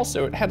this wall,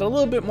 so it had a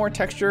little bit more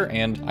texture,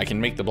 and I can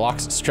make the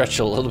blocks stretch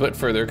a little bit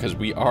further because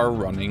we are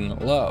running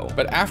low.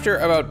 But after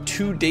about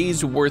 2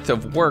 days worth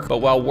of work, but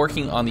while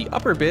working on the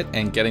upper bit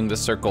and getting the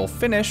circle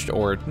finished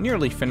or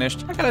nearly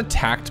finished, I got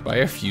attacked by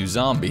a few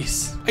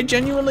zombies. I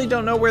genuinely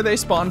don't know where they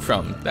spawned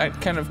from.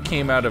 That kind of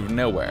came out of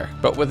nowhere.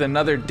 But with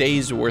another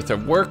day's worth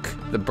of work,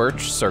 the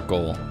birch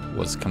circle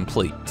was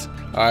complete.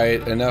 All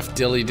right, enough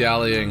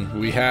dilly-dallying.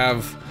 We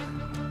have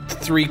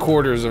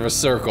 3/4 of a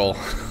circle.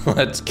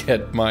 Let's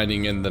get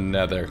mining in the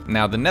nether.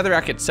 Now, the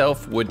netherrack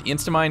itself would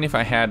insta-mine if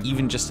I had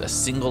even just a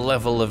single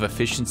level of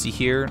efficiency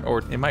here, or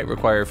it might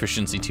require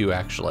efficiency 2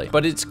 actually.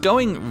 But it's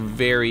going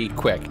very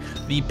quick.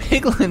 The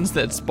piglins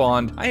that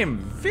spawned, I am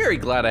very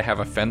glad I have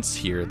a fence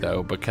here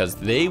though, because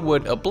they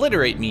would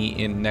obliterate me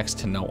in next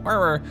to no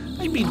armor.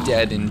 I'd be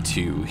dead in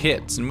 2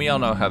 hits, and we all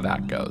know how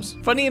that goes.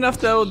 Funny enough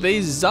though, they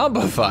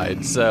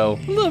zombified, so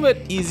a little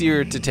bit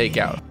easier to take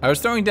out. I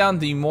was throwing down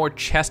the more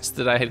chests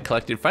that I had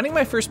collected, finding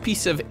my first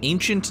piece of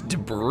ancient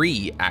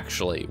debris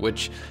actually,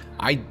 which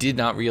I did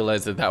not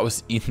realize that that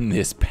was in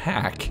this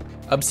pack.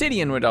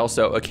 Obsidian would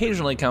also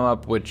occasionally come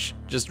up, which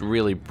just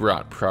really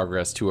brought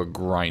progress to a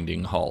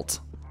grinding halt.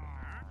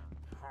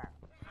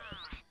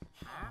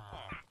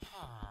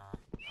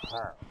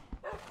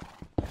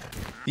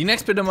 The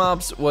next bit of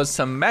mobs was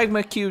some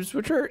magma cubes,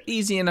 which were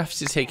easy enough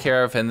to take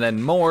care of, and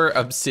then more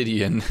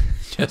obsidian.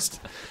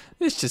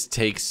 This just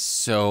takes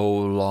so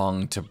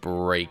long to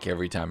break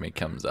every time it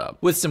comes up.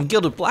 With some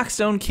gilded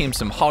blackstone came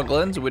some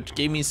hoglins, which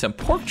gave me some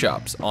pork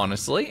chops,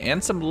 honestly,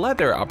 and some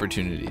leather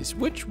opportunities,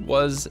 which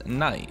was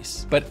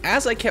nice. But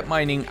as I kept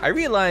mining, I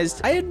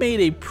realized I had made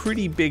a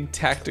pretty big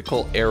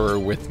tactical error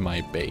with my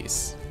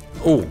base.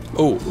 Ooh.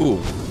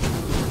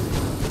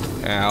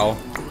 Ow.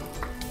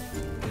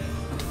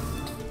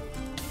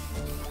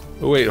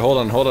 Oh wait, hold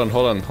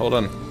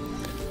on.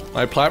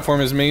 My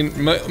platform is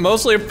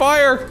mostly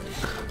fire!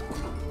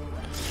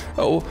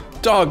 Oh,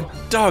 dog.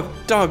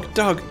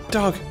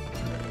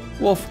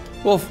 Wolf.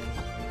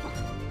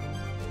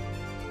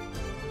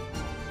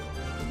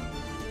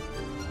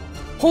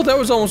 Oh, that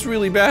was almost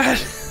really bad.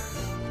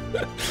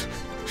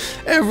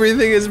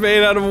 Everything is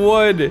made out of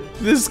wood.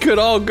 This could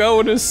all go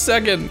in a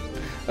second.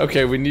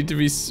 Okay, we need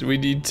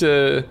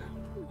to,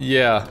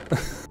 yeah.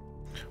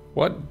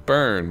 What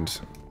burned?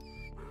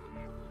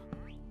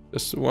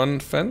 Just one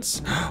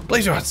fence?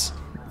 Blaze rods!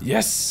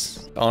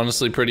 Yes!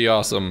 Honestly, pretty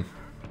awesome.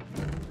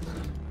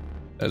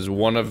 As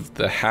one of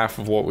the half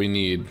of what we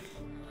need.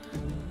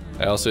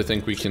 I also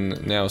think we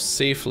can now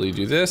safely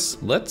do this.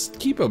 Let's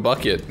keep a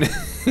bucket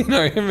in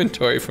our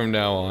inventory from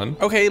now on.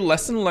 Okay,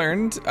 lesson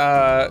learned,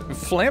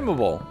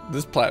 flammable.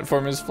 This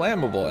platform is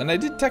flammable, and I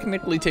did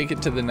technically take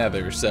it to the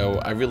nether, so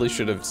I really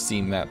should have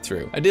seen that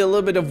through. I did a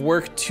little bit of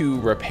work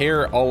to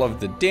repair all of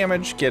the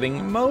damage,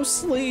 getting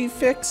mostly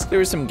fixed. There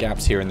were some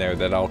gaps here and there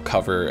that I'll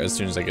cover as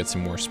soon as I get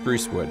some more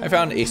spruce wood. I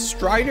found a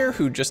strider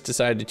who just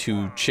decided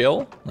to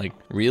chill, like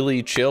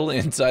really chill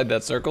inside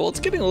that circle.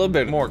 It's getting a little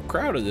bit more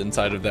crowded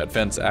inside of that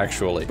fence, actually.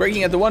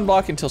 Breaking at the one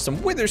block until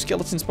some wither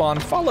skeleton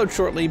spawned, followed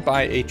shortly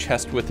by a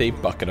chest with a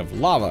bucket of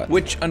lava,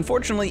 which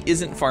unfortunately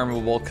isn't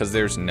farmable because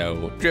there's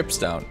no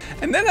dripstone.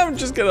 And then I'm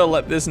just gonna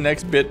let this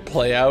next bit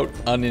play out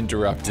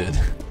uninterrupted.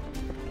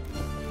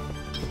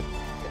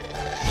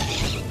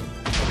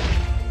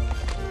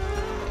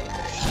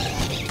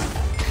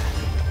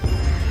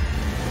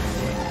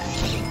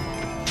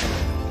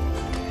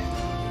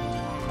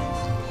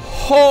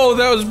 Oh,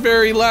 that was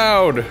very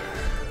loud.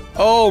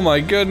 Oh my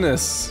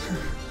goodness.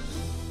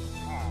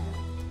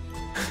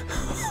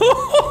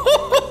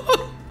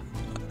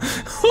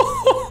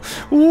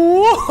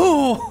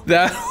 Whoa,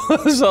 that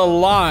was a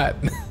lot.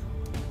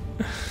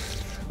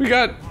 We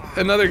got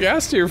another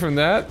gas tier from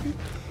that.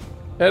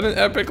 And an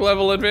epic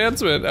level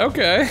advancement,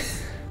 okay.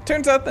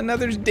 Turns out the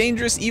nether's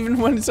dangerous even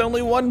when it's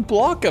only one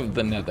block of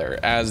the nether,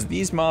 as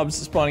these mobs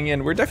spawning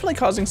in were definitely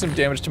causing some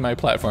damage to my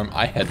platform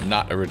I had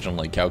not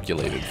originally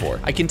calculated for.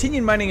 I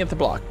continued mining at the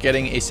block,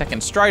 getting a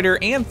second strider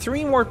and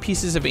 3 more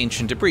pieces of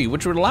ancient debris,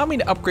 which would allow me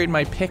to upgrade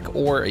my pick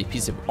or a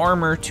piece of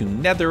armor to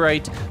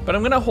netherite, but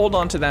I'm gonna hold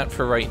on to that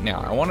for right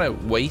now. I wanna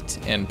wait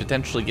and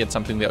potentially get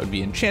something that would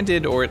be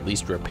enchanted or at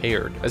least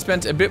repaired. I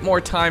spent a bit more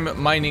time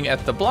mining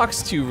at the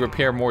blocks to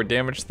repair more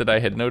damage that I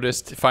had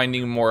noticed,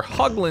 finding more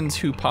hoglins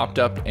who popped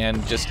up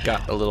and just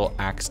got a little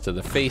axe to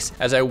the face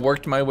as I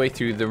worked my way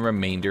through the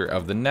remainder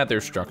of the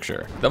nether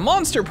structure. The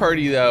monster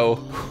party though,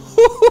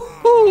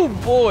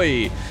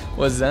 boy,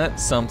 was that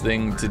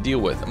something to deal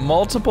with.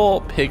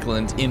 Multiple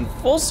piglins in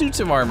full suits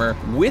of armor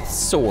with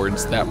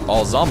swords that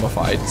all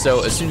zombified,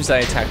 so as soon as I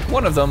attacked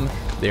one of them,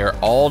 they are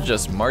all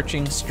just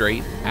marching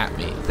straight at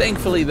me.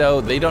 Thankfully though,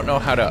 they don't know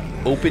how to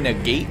open a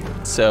gate,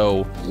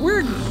 so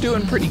we're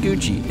doing pretty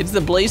Gucci. It's the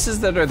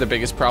blazes that are the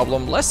biggest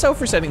problem, less so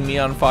for setting me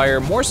on fire,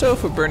 more so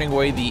for burning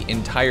away the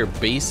entire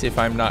base if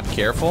I'm not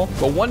careful.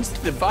 But once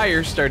the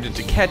fire started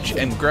to catch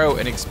and grow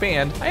and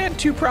expand, I had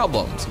 2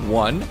 problems.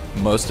 1,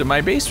 most of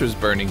my base was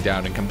burning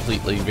down and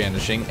completely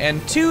vanishing,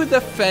 and 2,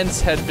 the fence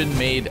had been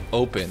made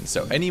open,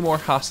 so any more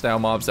hostile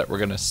mobs that were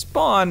gonna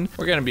spawn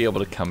were gonna be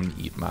able to come and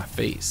eat my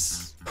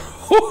face.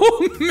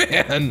 Oh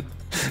man,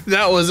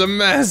 that was a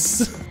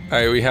mess. All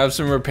right, we have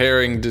some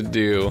repairing to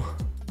do.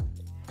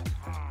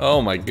 Oh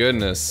my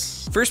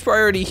goodness. First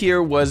priority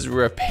here was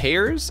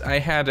repairs. I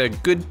had a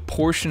good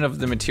portion of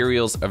the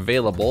materials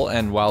available,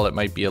 and while it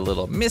might be a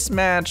little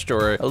mismatched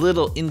or a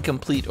little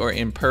incomplete or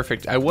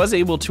imperfect, I was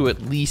able to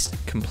at least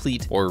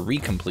complete or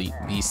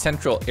recomplete the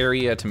central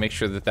area to make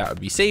sure that that would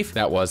be safe.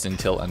 That was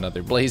until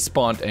another blaze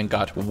spawned and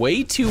got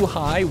way too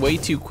high, way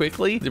too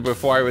quickly.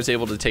 Before I was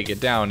able to take it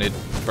down, it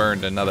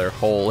burned another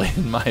hole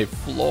in my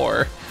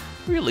floor.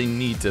 Really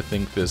need to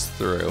think this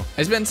through.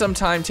 I spent some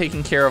time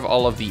taking care of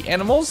all of the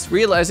animals,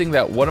 realizing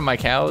that one of my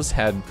cows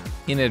had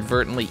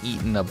inadvertently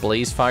eaten a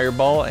blaze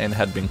fireball and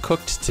had been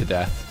cooked to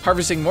death.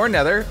 Harvesting more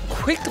nether,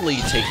 quickly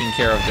taking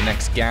care of the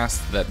next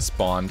ghast that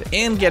spawned,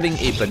 and getting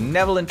a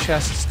benevolent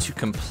chest to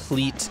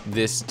complete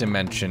this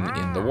dimension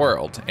in the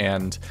world.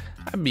 And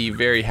I'd be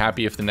very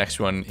happy if the next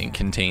one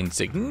contained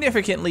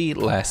significantly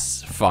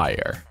less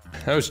fire.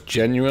 That was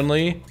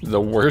genuinely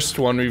the worst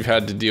one we've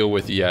had to deal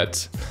with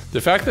yet.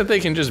 The fact that they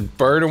can just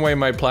burn away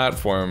my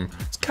platform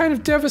is kind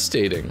of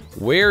devastating.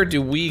 Where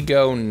do we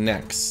go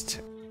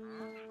next?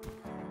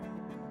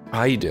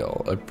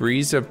 Idyll, a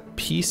breeze of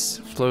peace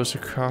flows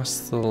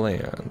across the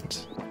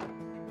land.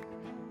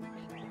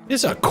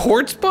 It's a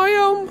quartz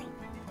biome?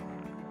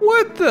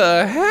 What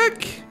the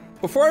heck?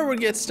 Before I would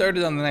get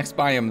started on the next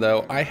biome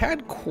though, I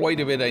had quite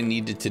a bit I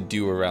needed to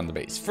do around the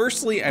base.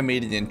 Firstly, I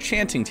made an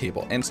enchanting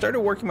table and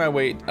started working my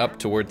way up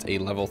towards a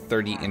level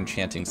 30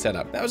 enchanting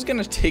setup. That was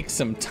gonna take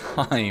some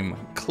time,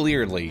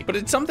 clearly, but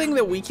it's something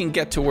that we can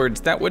get towards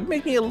that would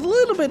make me a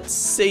little bit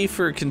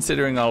safer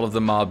considering all of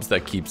the mobs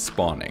that keep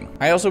spawning.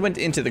 I also went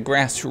into the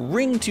grass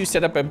ring to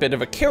set up a bit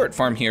of a carrot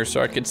farm here so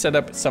I could set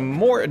up some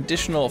more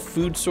additional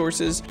food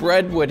sources.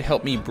 Bread would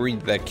help me breed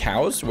the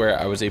cows, where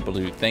I was able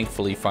to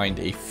thankfully find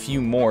a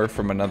few more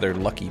from another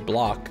lucky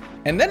block.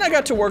 And then I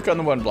got to work on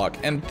the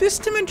OneBlock, and this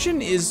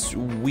dimension is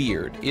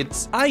weird.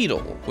 It's idle,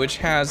 which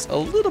has a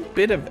little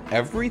bit of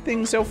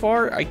everything so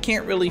far. I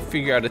can't really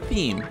figure out a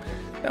theme.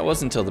 That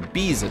wasn't until the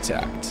bees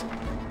attacked.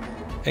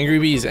 Angry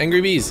bees,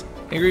 angry bees,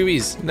 angry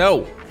bees.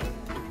 No.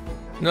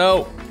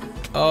 No.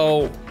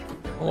 Oh,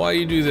 why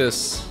you do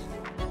this?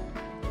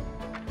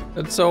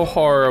 That's so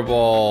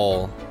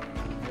horrible.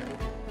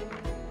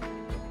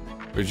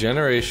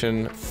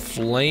 Regeneration,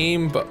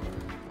 flame,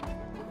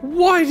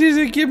 why did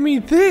it give me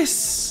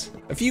this?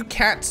 A few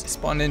cats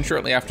spawned in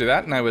shortly after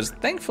that, and I was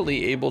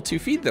thankfully able to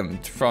feed them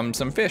from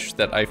some fish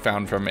that I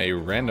found from a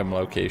random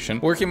location,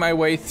 working my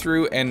way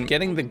through and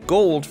getting the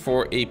gold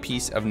for a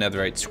piece of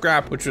netherite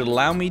scrap, which would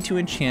allow me to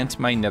enchant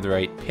my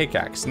netherite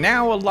pickaxe.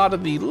 Now, a lot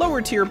of the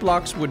lower tier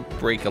blocks would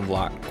break a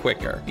lot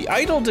quicker. The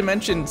idle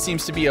dimension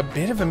seems to be a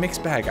bit of a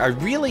mixed bag. I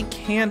really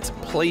can't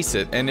place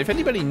it, and if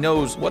anybody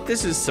knows what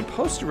this is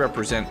supposed to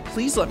represent,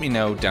 please let me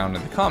know down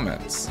in the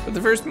comments. But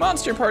the first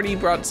monster party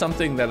brought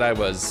something that I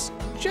was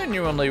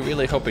genuinely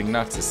really hoping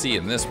not to see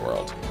in this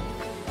world.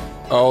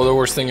 Oh, the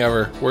worst thing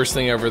ever. Worst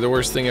thing ever, the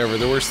worst thing ever,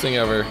 the worst thing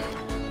ever.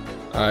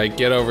 Alright,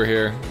 get over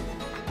here.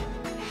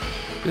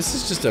 This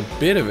is just a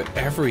bit of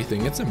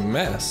everything. It's a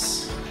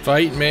mess.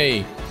 Fight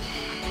me.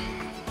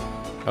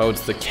 Oh,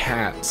 it's the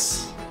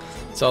cats.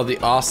 It's all the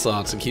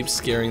ocelots. It keeps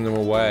scaring them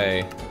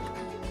away.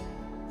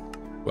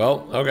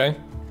 Well, okay.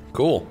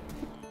 Cool.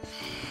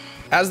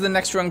 As the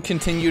next run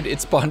continued,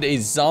 it spawned a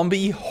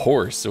zombie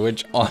horse,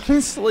 which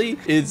honestly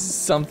is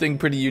something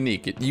pretty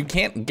unique. You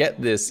can't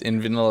get this in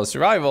vanilla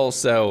survival,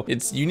 so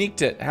it's unique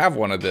to have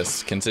one of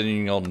this,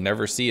 considering you'll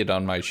never see it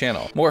on my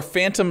channel. More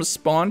phantoms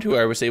spawned, who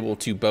I was able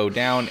to bow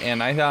down,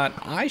 and I thought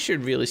I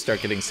should really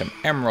start getting some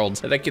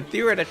emeralds that I could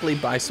theoretically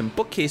buy some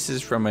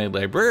bookcases from a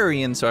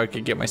librarian so I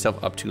could get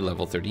myself up to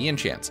level 30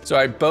 enchants. So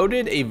I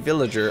boated a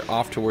villager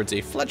off towards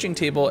a fletching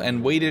table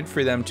and waited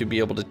for them to be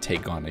able to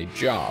take on a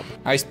job.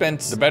 I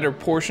spent the better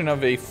portion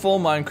of a full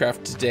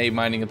Minecraft day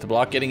mining at the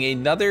block, getting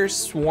another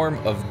swarm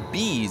of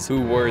bees, who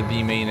were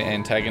the main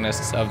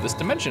antagonists of this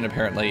dimension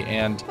apparently,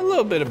 and a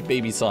little bit of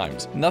baby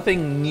slimes.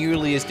 Nothing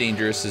nearly as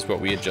dangerous as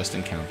what we had just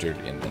encountered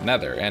in the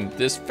nether, and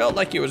this felt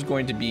like it was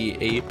going to be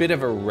a bit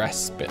of a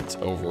respite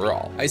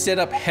overall. I set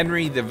up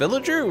Henry the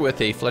villager with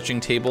a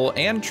fletching table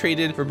and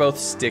traded for both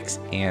sticks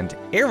and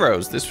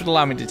arrows. This would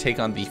allow me to take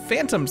on the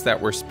phantoms that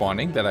were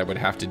spawning that I would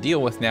have to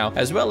deal with now,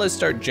 as well as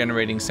start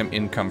generating some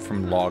income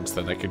from logs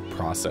that I could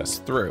process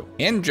through.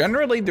 And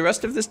generally, the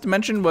rest of this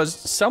dimension was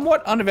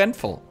somewhat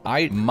uneventful.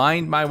 I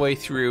mined my way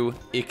through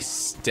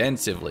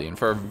extensively and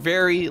for a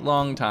very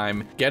long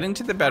time, getting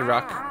to the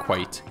bedrock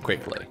quite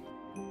quickly.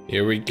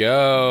 Here we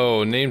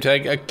go. Name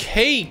tag, a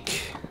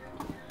cake.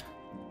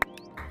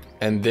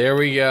 And there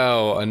we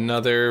go,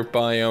 another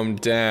biome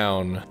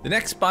down. The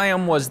next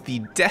biome was the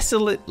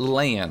Desolate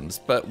Lands,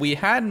 but we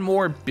had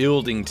more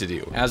building to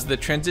do, as the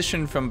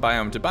transition from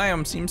biome to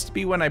biome seems to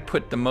be when I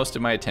put the most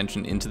of my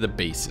attention into the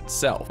base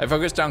itself. I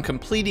focused on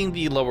completing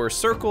the lower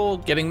circle,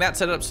 getting that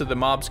set up so the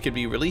mobs could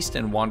be released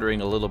and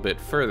wandering a little bit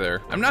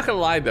further. I'm not gonna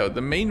lie though,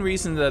 the main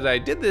reason that I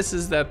did this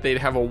is that they'd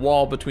have a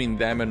wall between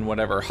them and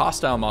whatever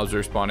hostile mobs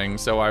are spawning,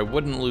 so I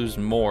wouldn't lose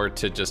more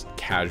to just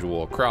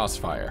casual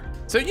crossfire.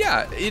 So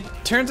yeah, it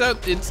turns out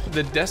out it's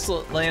the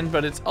desolate land,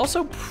 but it's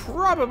also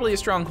probably a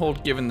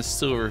stronghold given the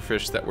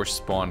silverfish that were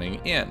spawning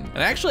in. And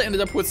I actually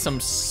ended up with some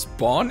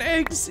spawn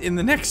eggs in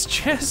the next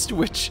chest,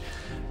 which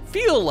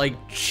feel like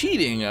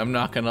cheating, I'm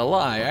not gonna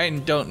lie. I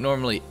don't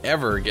normally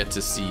ever get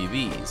to see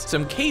these.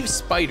 Some cave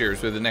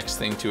spiders were the next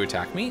thing to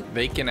attack me.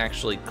 They can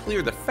actually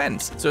clear the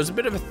fence, so it's a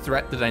bit of a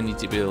threat that I need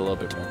to be a little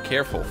bit more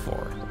careful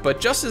for. But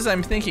just as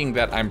I'm thinking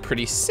that I'm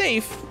pretty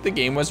safe, the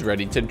game was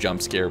ready to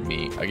jump scare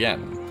me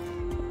again.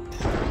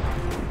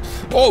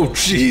 Oh,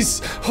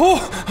 jeez.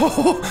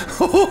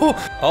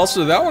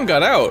 Also, that one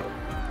got out.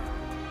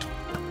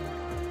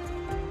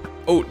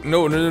 Oh,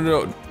 no, no,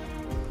 no, no.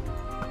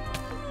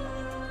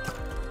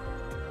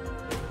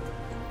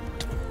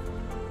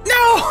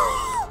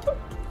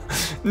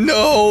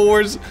 No,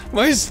 where's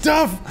my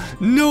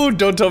stuff? No,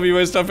 don't tell me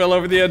my stuff fell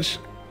over the edge.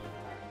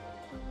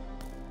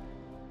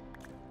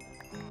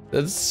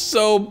 That's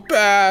so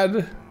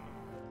bad.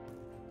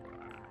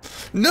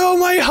 No,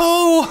 my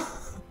hoe!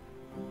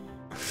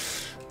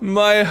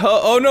 My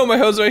hoe, oh no, my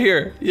hoe's right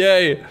here.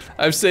 Yay,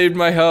 I've saved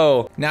my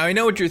hoe. Now I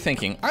know what you're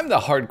thinking. I'm the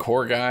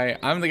hardcore guy.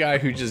 I'm the guy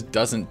who just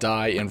doesn't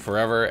die in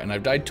forever, and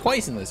I've died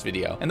twice in this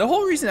video. And the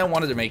whole reason I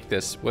wanted to make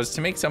this was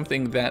to make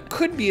something that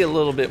could be a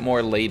little bit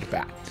more laid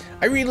back.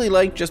 I really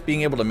like just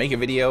being able to make a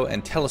video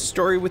and tell a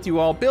story with you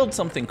all, build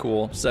something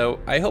cool, so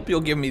I hope you'll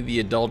give me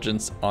the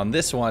indulgence on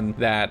this one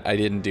that I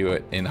didn't do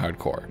it in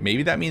hardcore.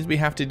 Maybe that means we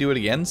have to do it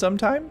again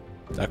sometime?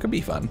 That could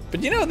be fun.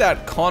 But you know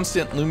that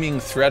constant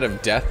looming threat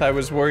of death I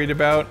was worried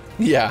about?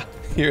 Yeah,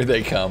 here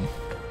they come.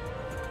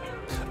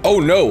 Oh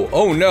no,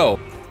 oh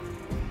no.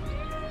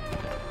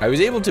 I was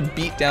able to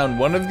beat down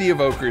one of the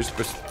evokers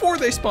before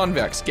they spawned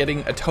Vex, getting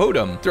a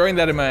totem, throwing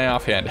that in my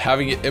offhand,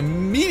 having it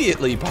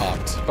immediately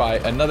popped by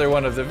another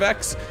one of the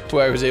Vex, who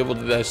I was able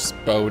to just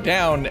bow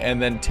down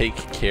and then take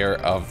care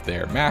of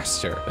their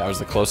master. That was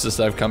the closest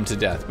I've come to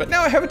death, but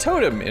now I have a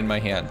totem in my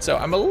hand, so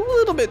I'm a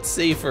little bit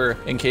safer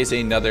in case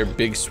another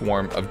big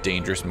swarm of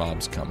dangerous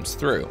mobs comes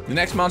through. The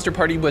next monster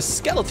party was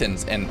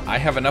skeletons, and I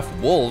have enough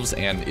wolves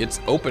and it's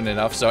open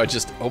enough, so I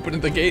just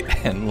opened the gate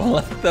and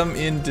let them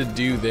in to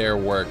do their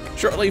work.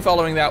 Shortly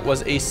following that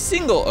was a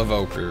single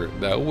evoker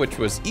though, which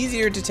was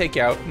easier to take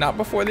out, not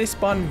before they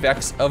spawn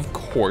Vex, of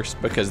course,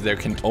 because there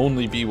can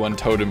only be one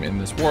totem in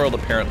this world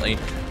apparently,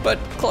 but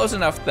close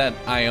enough that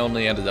I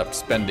only ended up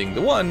spending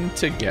the one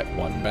to get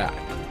one back.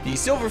 The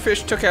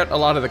silverfish took out a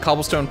lot of the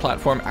cobblestone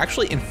platform,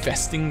 actually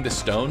infesting the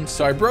stone,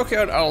 so I broke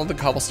out all of the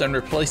cobblestone,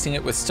 replacing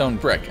it with stone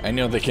brick. I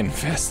know they can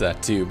infest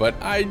that too, but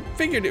I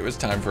figured it was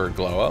time for a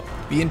glow up.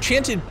 The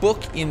enchanted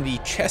book in the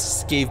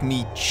chests gave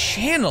me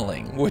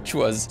channeling, which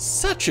was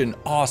such an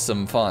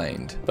awesome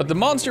find. But the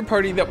monster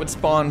party that would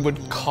spawn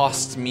would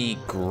cost me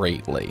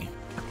greatly.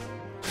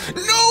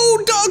 No,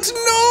 dogs,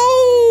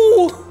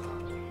 no!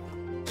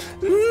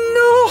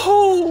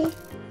 No!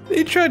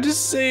 They tried to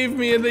save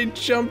me and they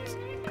jumped.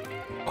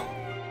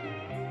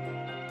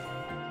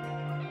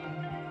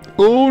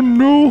 Oh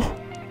no,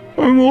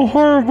 I'm a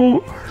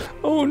horrible,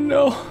 oh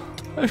no,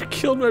 I've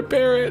killed my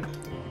parrot.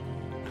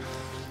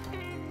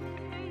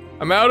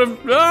 I'm out of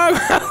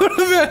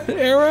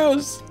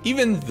arrows.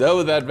 Even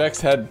though that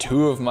Vex had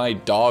 2 of my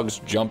dogs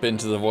jump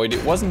into the void,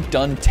 it wasn't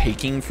done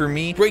taking for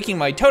me, breaking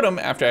my totem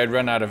after I'd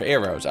run out of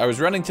arrows. I was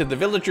running to the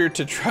villager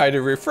to try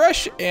to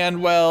refresh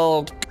and,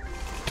 well,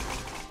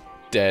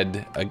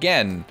 dead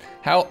again.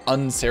 How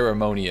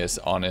unceremonious,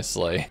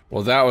 honestly.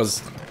 Well, that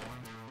was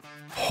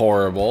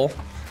horrible.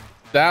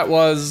 That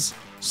was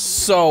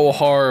so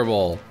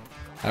horrible.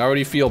 I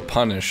already feel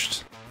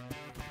punished.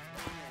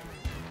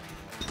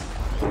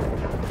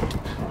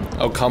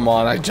 Oh, come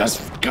on, I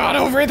just got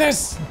over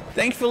this.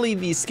 Thankfully,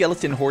 these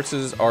skeleton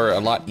horses are a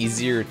lot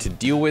easier to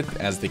deal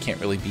with as they can't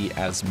really be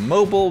as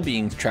mobile,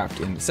 being trapped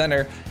in the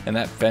center, and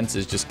that fence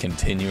is just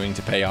continuing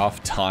to pay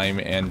off time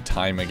and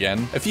time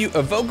again. A few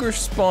evokers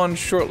spawned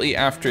shortly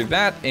after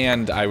that,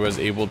 and I was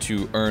able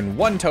to earn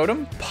 1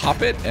 totem,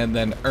 pop it, and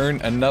then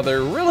earn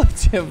another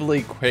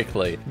relatively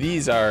quickly.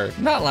 These are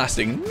not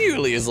lasting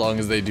nearly as long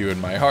as they do in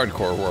my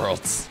hardcore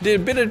worlds.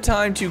 Did a bit of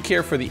time to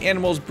care for the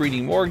animals,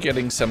 breeding more,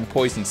 getting some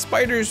poison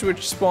spiders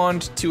which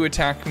spawned to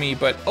attack me,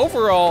 but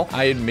overall,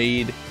 I had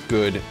made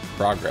good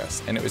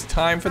progress, and it was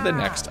time for the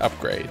next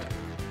upgrade.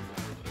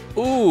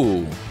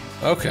 Ooh,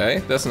 okay,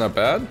 that's not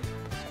bad.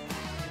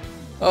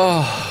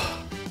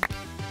 Oh,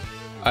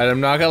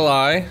 I'm not gonna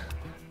lie,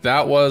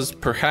 that was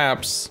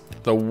perhaps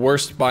the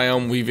worst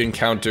biome we've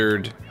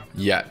encountered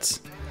yet.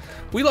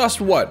 We lost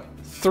what,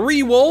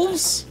 3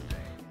 wolves?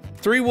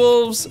 3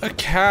 wolves, a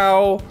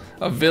cow,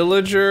 a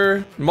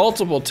villager,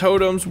 multiple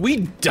totems. We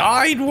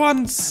died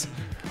once.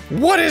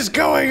 What is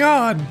going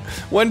on?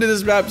 When did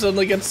this map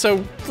suddenly get so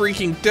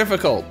freaking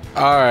difficult?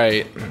 All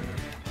right,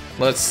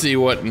 let's see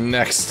what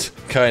next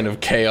kind of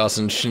chaos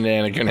and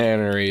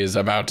shenaniganery is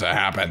about to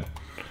happen.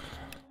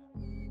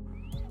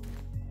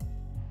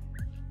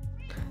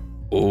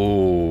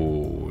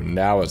 Ooh,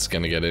 now it's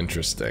gonna get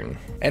interesting.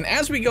 And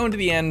as we go into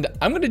the end,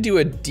 I'm gonna do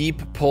a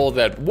deep pull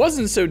that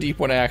wasn't so deep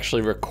when I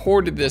actually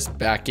recorded this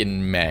back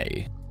in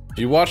May. If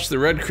you watched the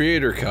Red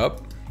Creator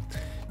Cup,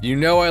 you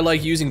know I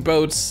like using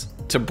boats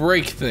to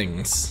break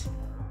things.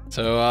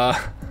 So,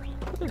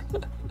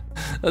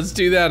 let's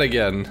do that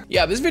again.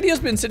 Yeah, this video's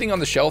been sitting on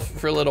the shelf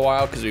for a little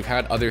while because we've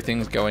had other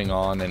things going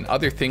on and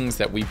other things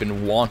that we've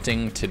been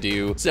wanting to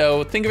do.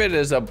 So think of it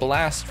as a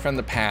blast from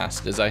the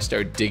past as I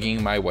start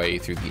digging my way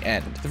through the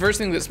end. The first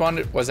thing that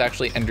spawned was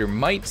actually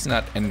endermites,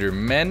 not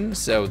endermen,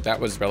 so that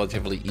was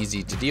relatively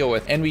easy to deal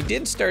with. And we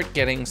did start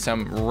getting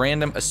some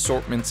random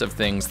assortments of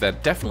things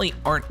that definitely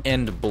aren't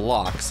end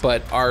blocks,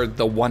 but are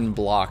the one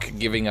block,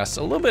 giving us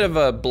a little bit of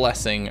a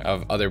blessing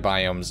of other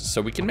biomes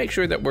so we can make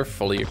sure that we're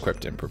fully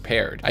equipped and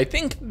prepared. I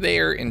think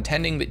they're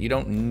intending that you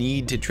don't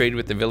need to trade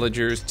with the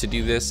villagers to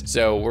do this,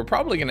 so we're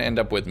probably gonna end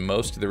up with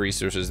most of the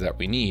resources that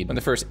we need. When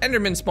the first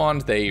endermen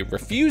spawned, they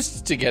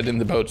refused to get in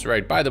the boats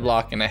right by the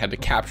block, and I had to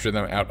capture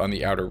them out on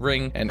the outer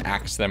ring and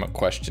ask them a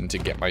question to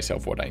get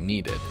myself what I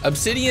needed.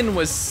 Obsidian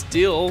was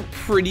still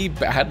pretty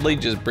badly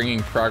just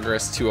bringing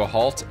progress to a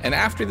halt, and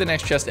after the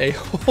next chest, a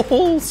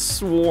whole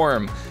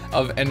swarm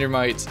of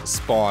endermites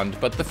spawned,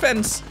 but the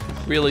fence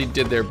really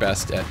did their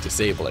best at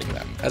disabling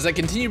them. As I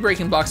continued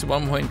breaking blocks, at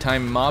one point in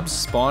time, mobs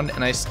spawned,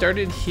 and I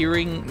started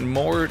hearing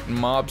more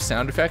mob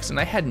sound effects, and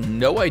I had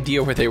no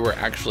idea where they were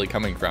actually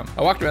coming from.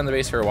 I walked around the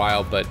base for a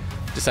while, but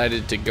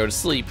decided to go to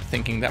sleep,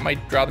 thinking that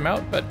might draw them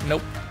out, but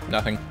nope,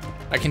 nothing.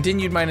 I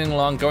continued mining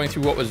along, going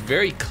through what was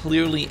very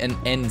clearly an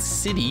end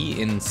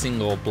city in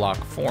single block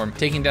form,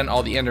 taking down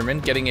all the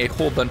endermen, getting a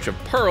whole bunch of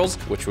pearls,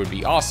 which would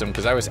be awesome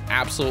because I was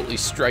absolutely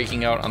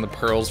striking out on the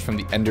pearls from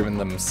the endermen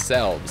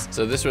themselves.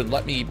 So this would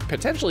let me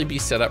potentially be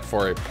set up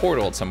for a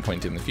portal at some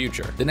point in the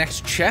future. The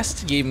next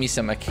chest gave me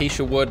some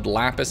acacia wood,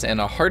 lapis, and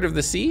a heart of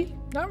the sea.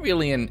 Not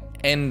really an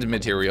end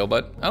material,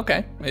 but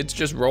okay, it's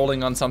just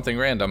rolling on something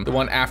random. The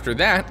one after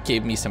that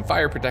gave me some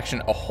fire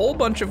protection, a whole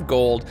bunch of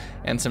gold,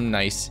 and some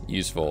nice,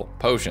 useful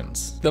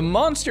potions. The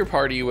monster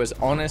party was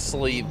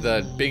honestly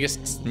the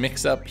biggest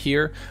mix-up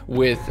here,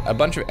 with a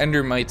bunch of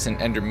endermites and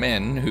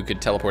endermen who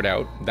could teleport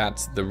out.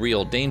 That's the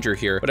real danger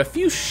here, but a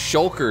few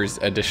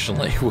shulkers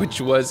additionally, which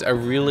was a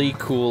really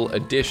cool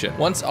addition.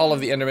 Once all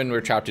of the endermen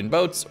were trapped in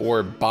boats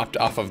or bopped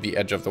off of the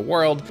edge of the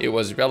world, it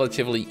was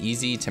relatively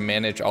easy to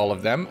manage all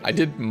of them. I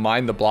did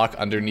mine the block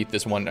underneath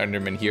this one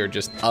enderman here,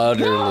 just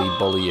utterly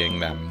bullying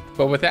them.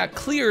 But with that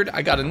cleared,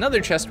 I got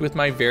another chest with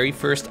my very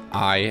first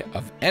Eye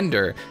of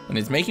Ender, and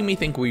it's making me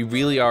think we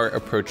really are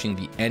approaching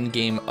the end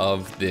game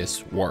of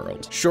this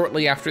world.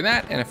 Shortly after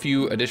that, and a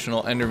few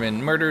additional enderman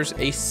murders,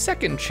 a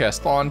second chest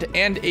spawned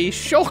and a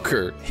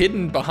shulker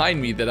hidden behind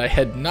me that I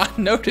had not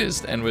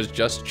noticed and was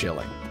just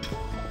chilling.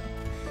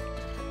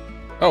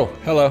 Oh,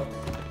 hello.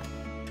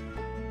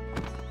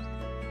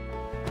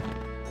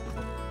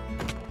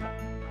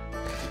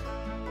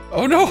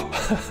 Oh no!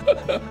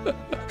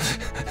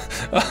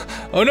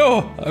 Oh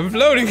no, I'm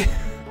floating.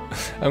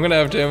 I'm gonna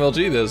have to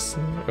MLG this,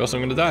 or else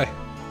I'm gonna die.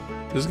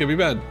 This is gonna be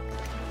bad.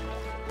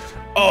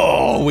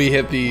 Oh, we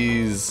hit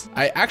these.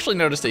 I actually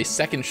noticed a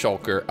second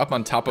shulker up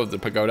on top of the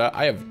pagoda.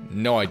 I have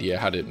no idea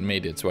how it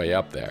made its way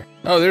up there.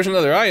 Oh, there's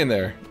another eye in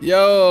there.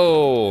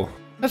 Yo,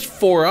 that's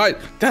 4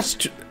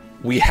 eyes.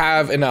 We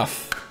have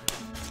enough.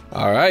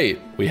 All right,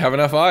 we have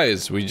enough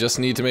eyes. We just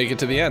need to make it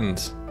to the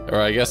end.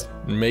 Or I guess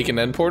make an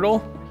end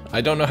portal? I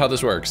don't know how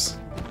this works.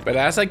 But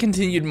as I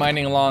continued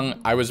mining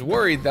along, I was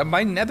worried that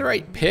my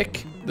netherite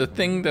pick, the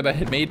thing that I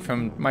had made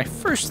from my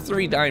first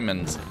 3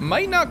 diamonds,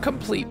 might not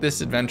complete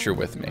this adventure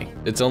with me.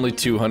 It's only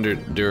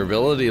 200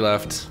 durability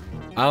left.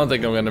 I don't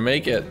think I'm gonna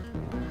make it.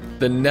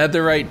 The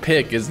netherite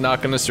pick is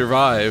not gonna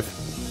survive.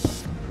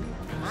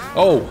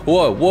 Oh,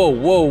 whoa, whoa,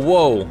 whoa,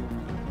 whoa.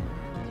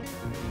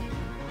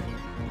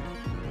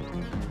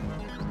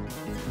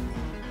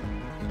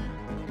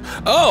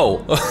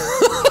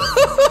 Oh!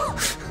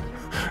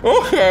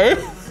 Okay.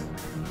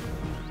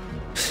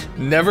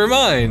 Never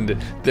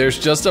mind. There's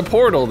just a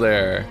portal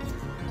there.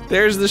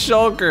 There's the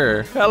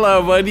shulker.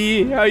 Hello,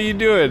 buddy. How you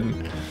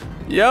doing?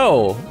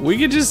 Yo, we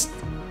can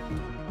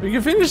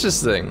finish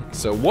this thing.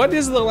 So what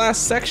is the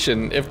last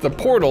section if the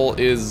portal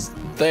is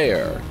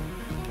there?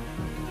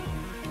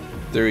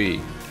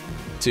 3,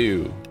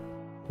 2,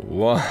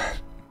 1.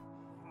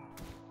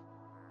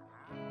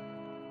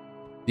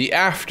 The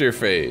after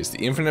phase.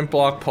 The infinite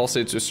block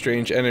pulsates with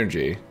strange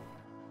energy.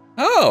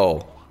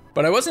 Oh.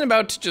 But I wasn't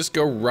about to just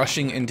go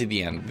rushing into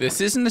the end. This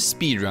isn't a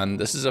speed run,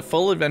 this is a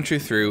full adventure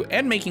through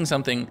and making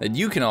something that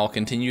you can all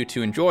continue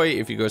to enjoy.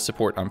 If you go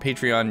support on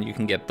Patreon, you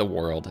can get the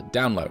world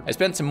download. I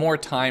spent some more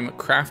time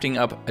crafting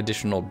up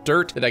additional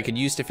dirt that I could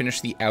use to finish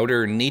the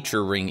outer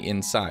nature ring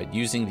inside,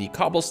 using the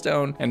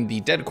cobblestone and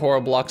the dead coral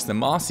blocks, the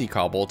mossy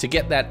cobble, to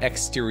get that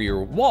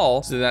exterior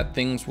wall so that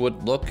things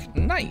would look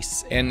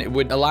nice. And it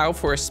would allow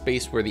for a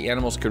space where the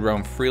animals could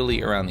roam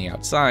freely around the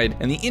outside,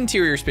 and the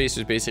interior space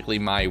was basically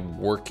my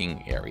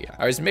working area. area.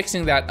 I was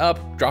mixing that up,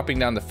 dropping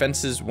down the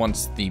fences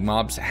once the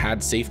mobs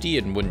had safety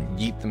and wouldn't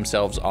yeet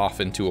themselves off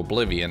into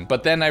oblivion.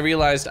 But then I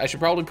realized I should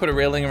probably put a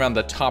railing around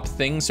the top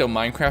thing so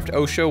Minecraft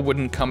Osho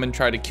wouldn't come and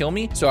try to kill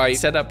me. So I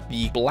set up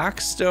the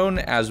black stone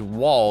as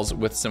walls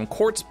with some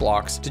quartz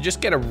blocks to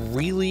just get a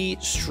really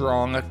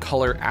strong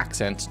color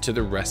accent to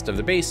the rest of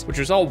the base, which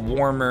was all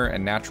warmer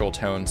and natural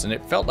tones, and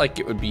it felt like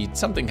it would be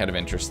something kind of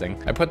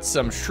interesting. I put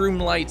some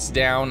shroom lights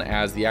down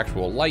as the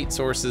actual light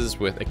sources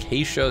with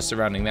acacia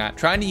surrounding that,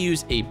 trying to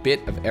use a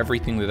bit of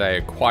everything that I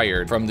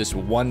acquired from this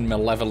one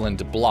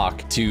malevolent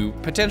block to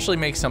potentially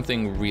make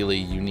something really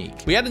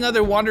unique. We had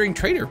another wandering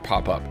trader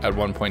pop up at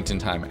one point in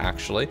time,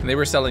 actually, and they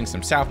were selling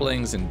some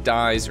saplings and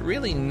dyes,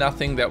 really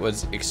nothing that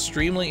was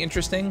extremely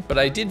interesting, but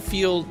I did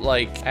feel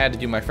like I had to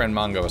do my friend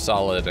Mongo a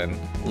solid and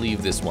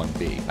leave this one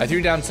be. I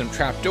threw down some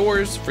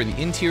trapdoors for the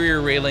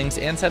interior railings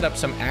and set up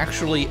some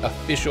actually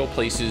official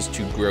places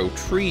to grow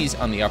trees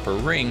on the upper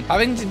ring,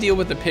 having to deal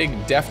with the pig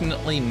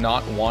definitely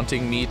not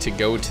wanting me to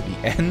go to the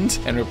end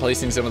and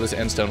replacing some of this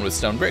end stone with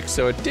stone bricks,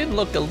 so it did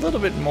look a little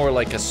bit more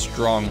like a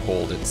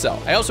stronghold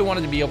itself. I also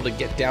wanted to be able to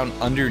get down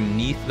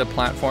underneath the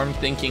platform,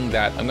 thinking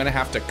that I'm gonna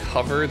have to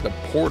cover the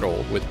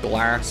portal with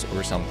glass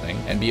or something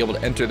and be able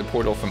to enter the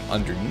portal from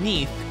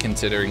underneath,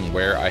 considering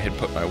where I had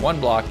put my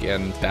OneBlock,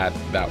 and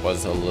that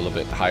was a little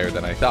bit higher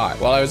than I thought.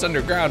 While I was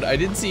underground, I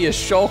did see a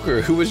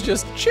shulker who was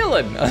just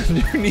chilling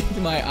underneath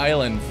my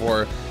island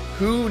for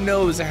who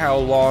knows how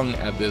long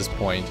at this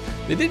point.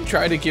 They did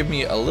try to give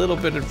me a little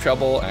bit of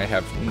trouble. I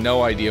have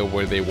no idea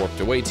where they warped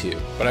away to,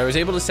 but I was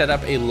able to set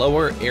up a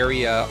lower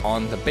area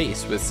on the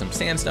base with some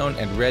sandstone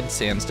and red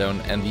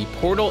sandstone, and the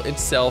portal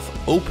itself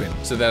open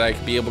so that I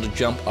could be able to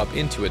jump up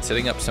into it,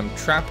 setting up some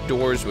trap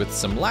doors with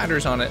some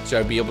ladders on it so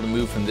I'd be able to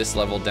move from this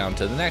level down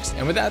to the next.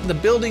 And with that, the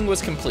building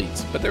was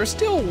complete, but there were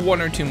still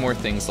one or two more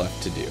things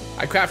left to do.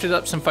 I crafted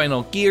up some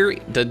final gear,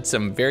 did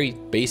some very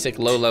basic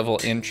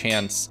low-level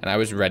enchants, and I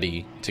was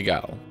ready to go.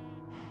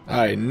 All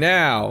right,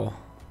 now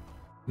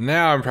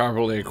I'm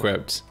properly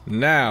equipped.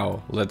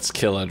 Now let's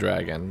kill a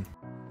dragon.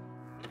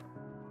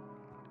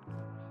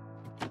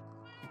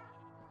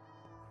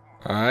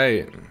 All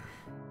right,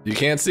 you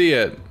can't see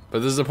it, but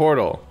this is a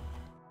portal.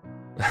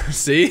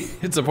 See,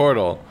 it's a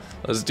portal.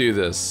 Let's do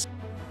this.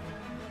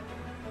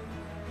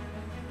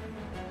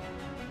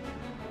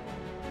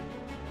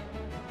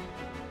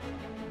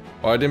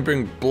 Oh, I didn't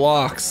bring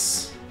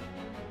blocks.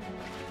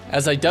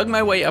 As I dug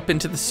my way up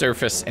into the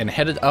surface and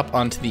headed up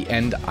onto the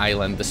end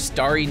island, the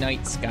starry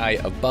night sky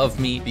above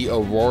me, the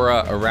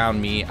aurora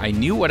around me, I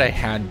knew what I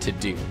had to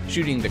do.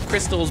 Shooting the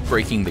crystals,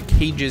 breaking the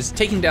cages,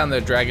 taking down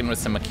the dragon with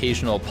some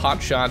occasional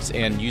pot shots,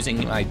 and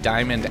using my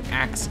diamond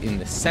axe in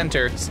the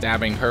center,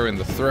 stabbing her in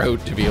the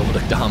throat to be able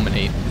to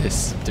dominate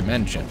this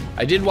dimension.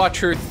 I did watch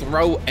her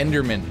throw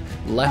Enderman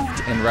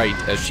left and right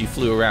as she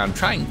flew around,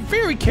 trying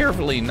very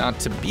carefully not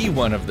to be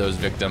one of those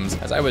victims,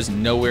 as I was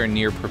nowhere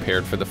near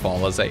prepared for the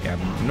fall as I am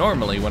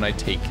normally when I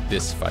take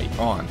this fight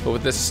on. But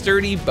with a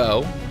sturdy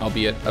bow,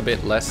 albeit a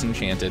bit less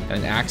enchanted, and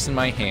an axe in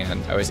my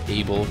hand, I was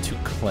able to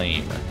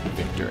claim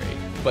victory.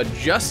 But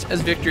just as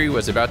victory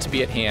was about to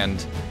be at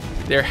hand,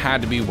 there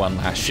had to be one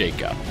last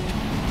shakeup.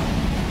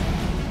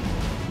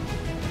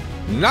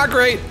 Not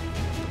great.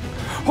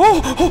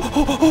 I'm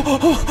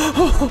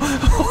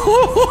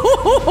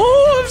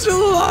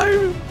still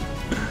alive.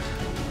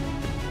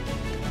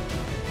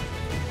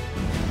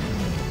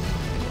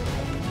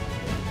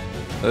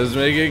 Let's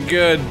make it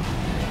good.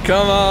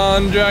 Come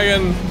on,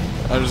 dragon.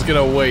 I'm just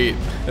gonna wait.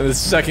 And the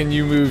second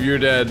you move, you're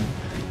dead.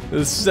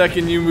 The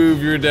second you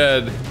move, you're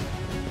dead.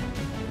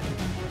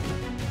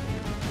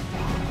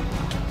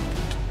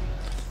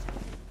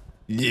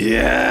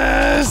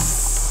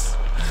 Yes!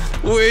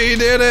 We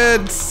did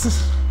it!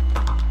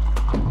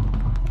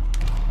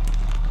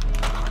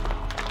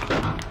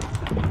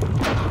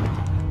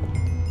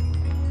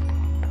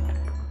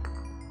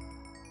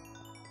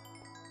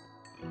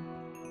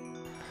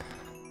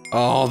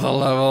 All the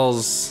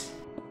levels.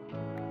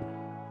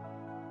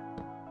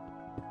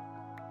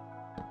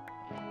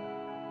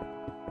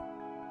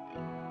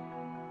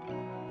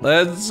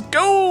 Let's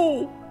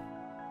go!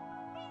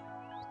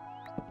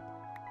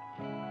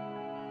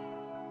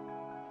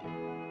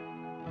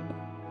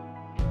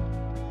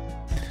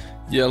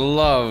 You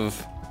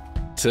love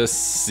to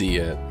see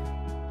it.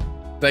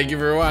 Thank you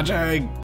for watching.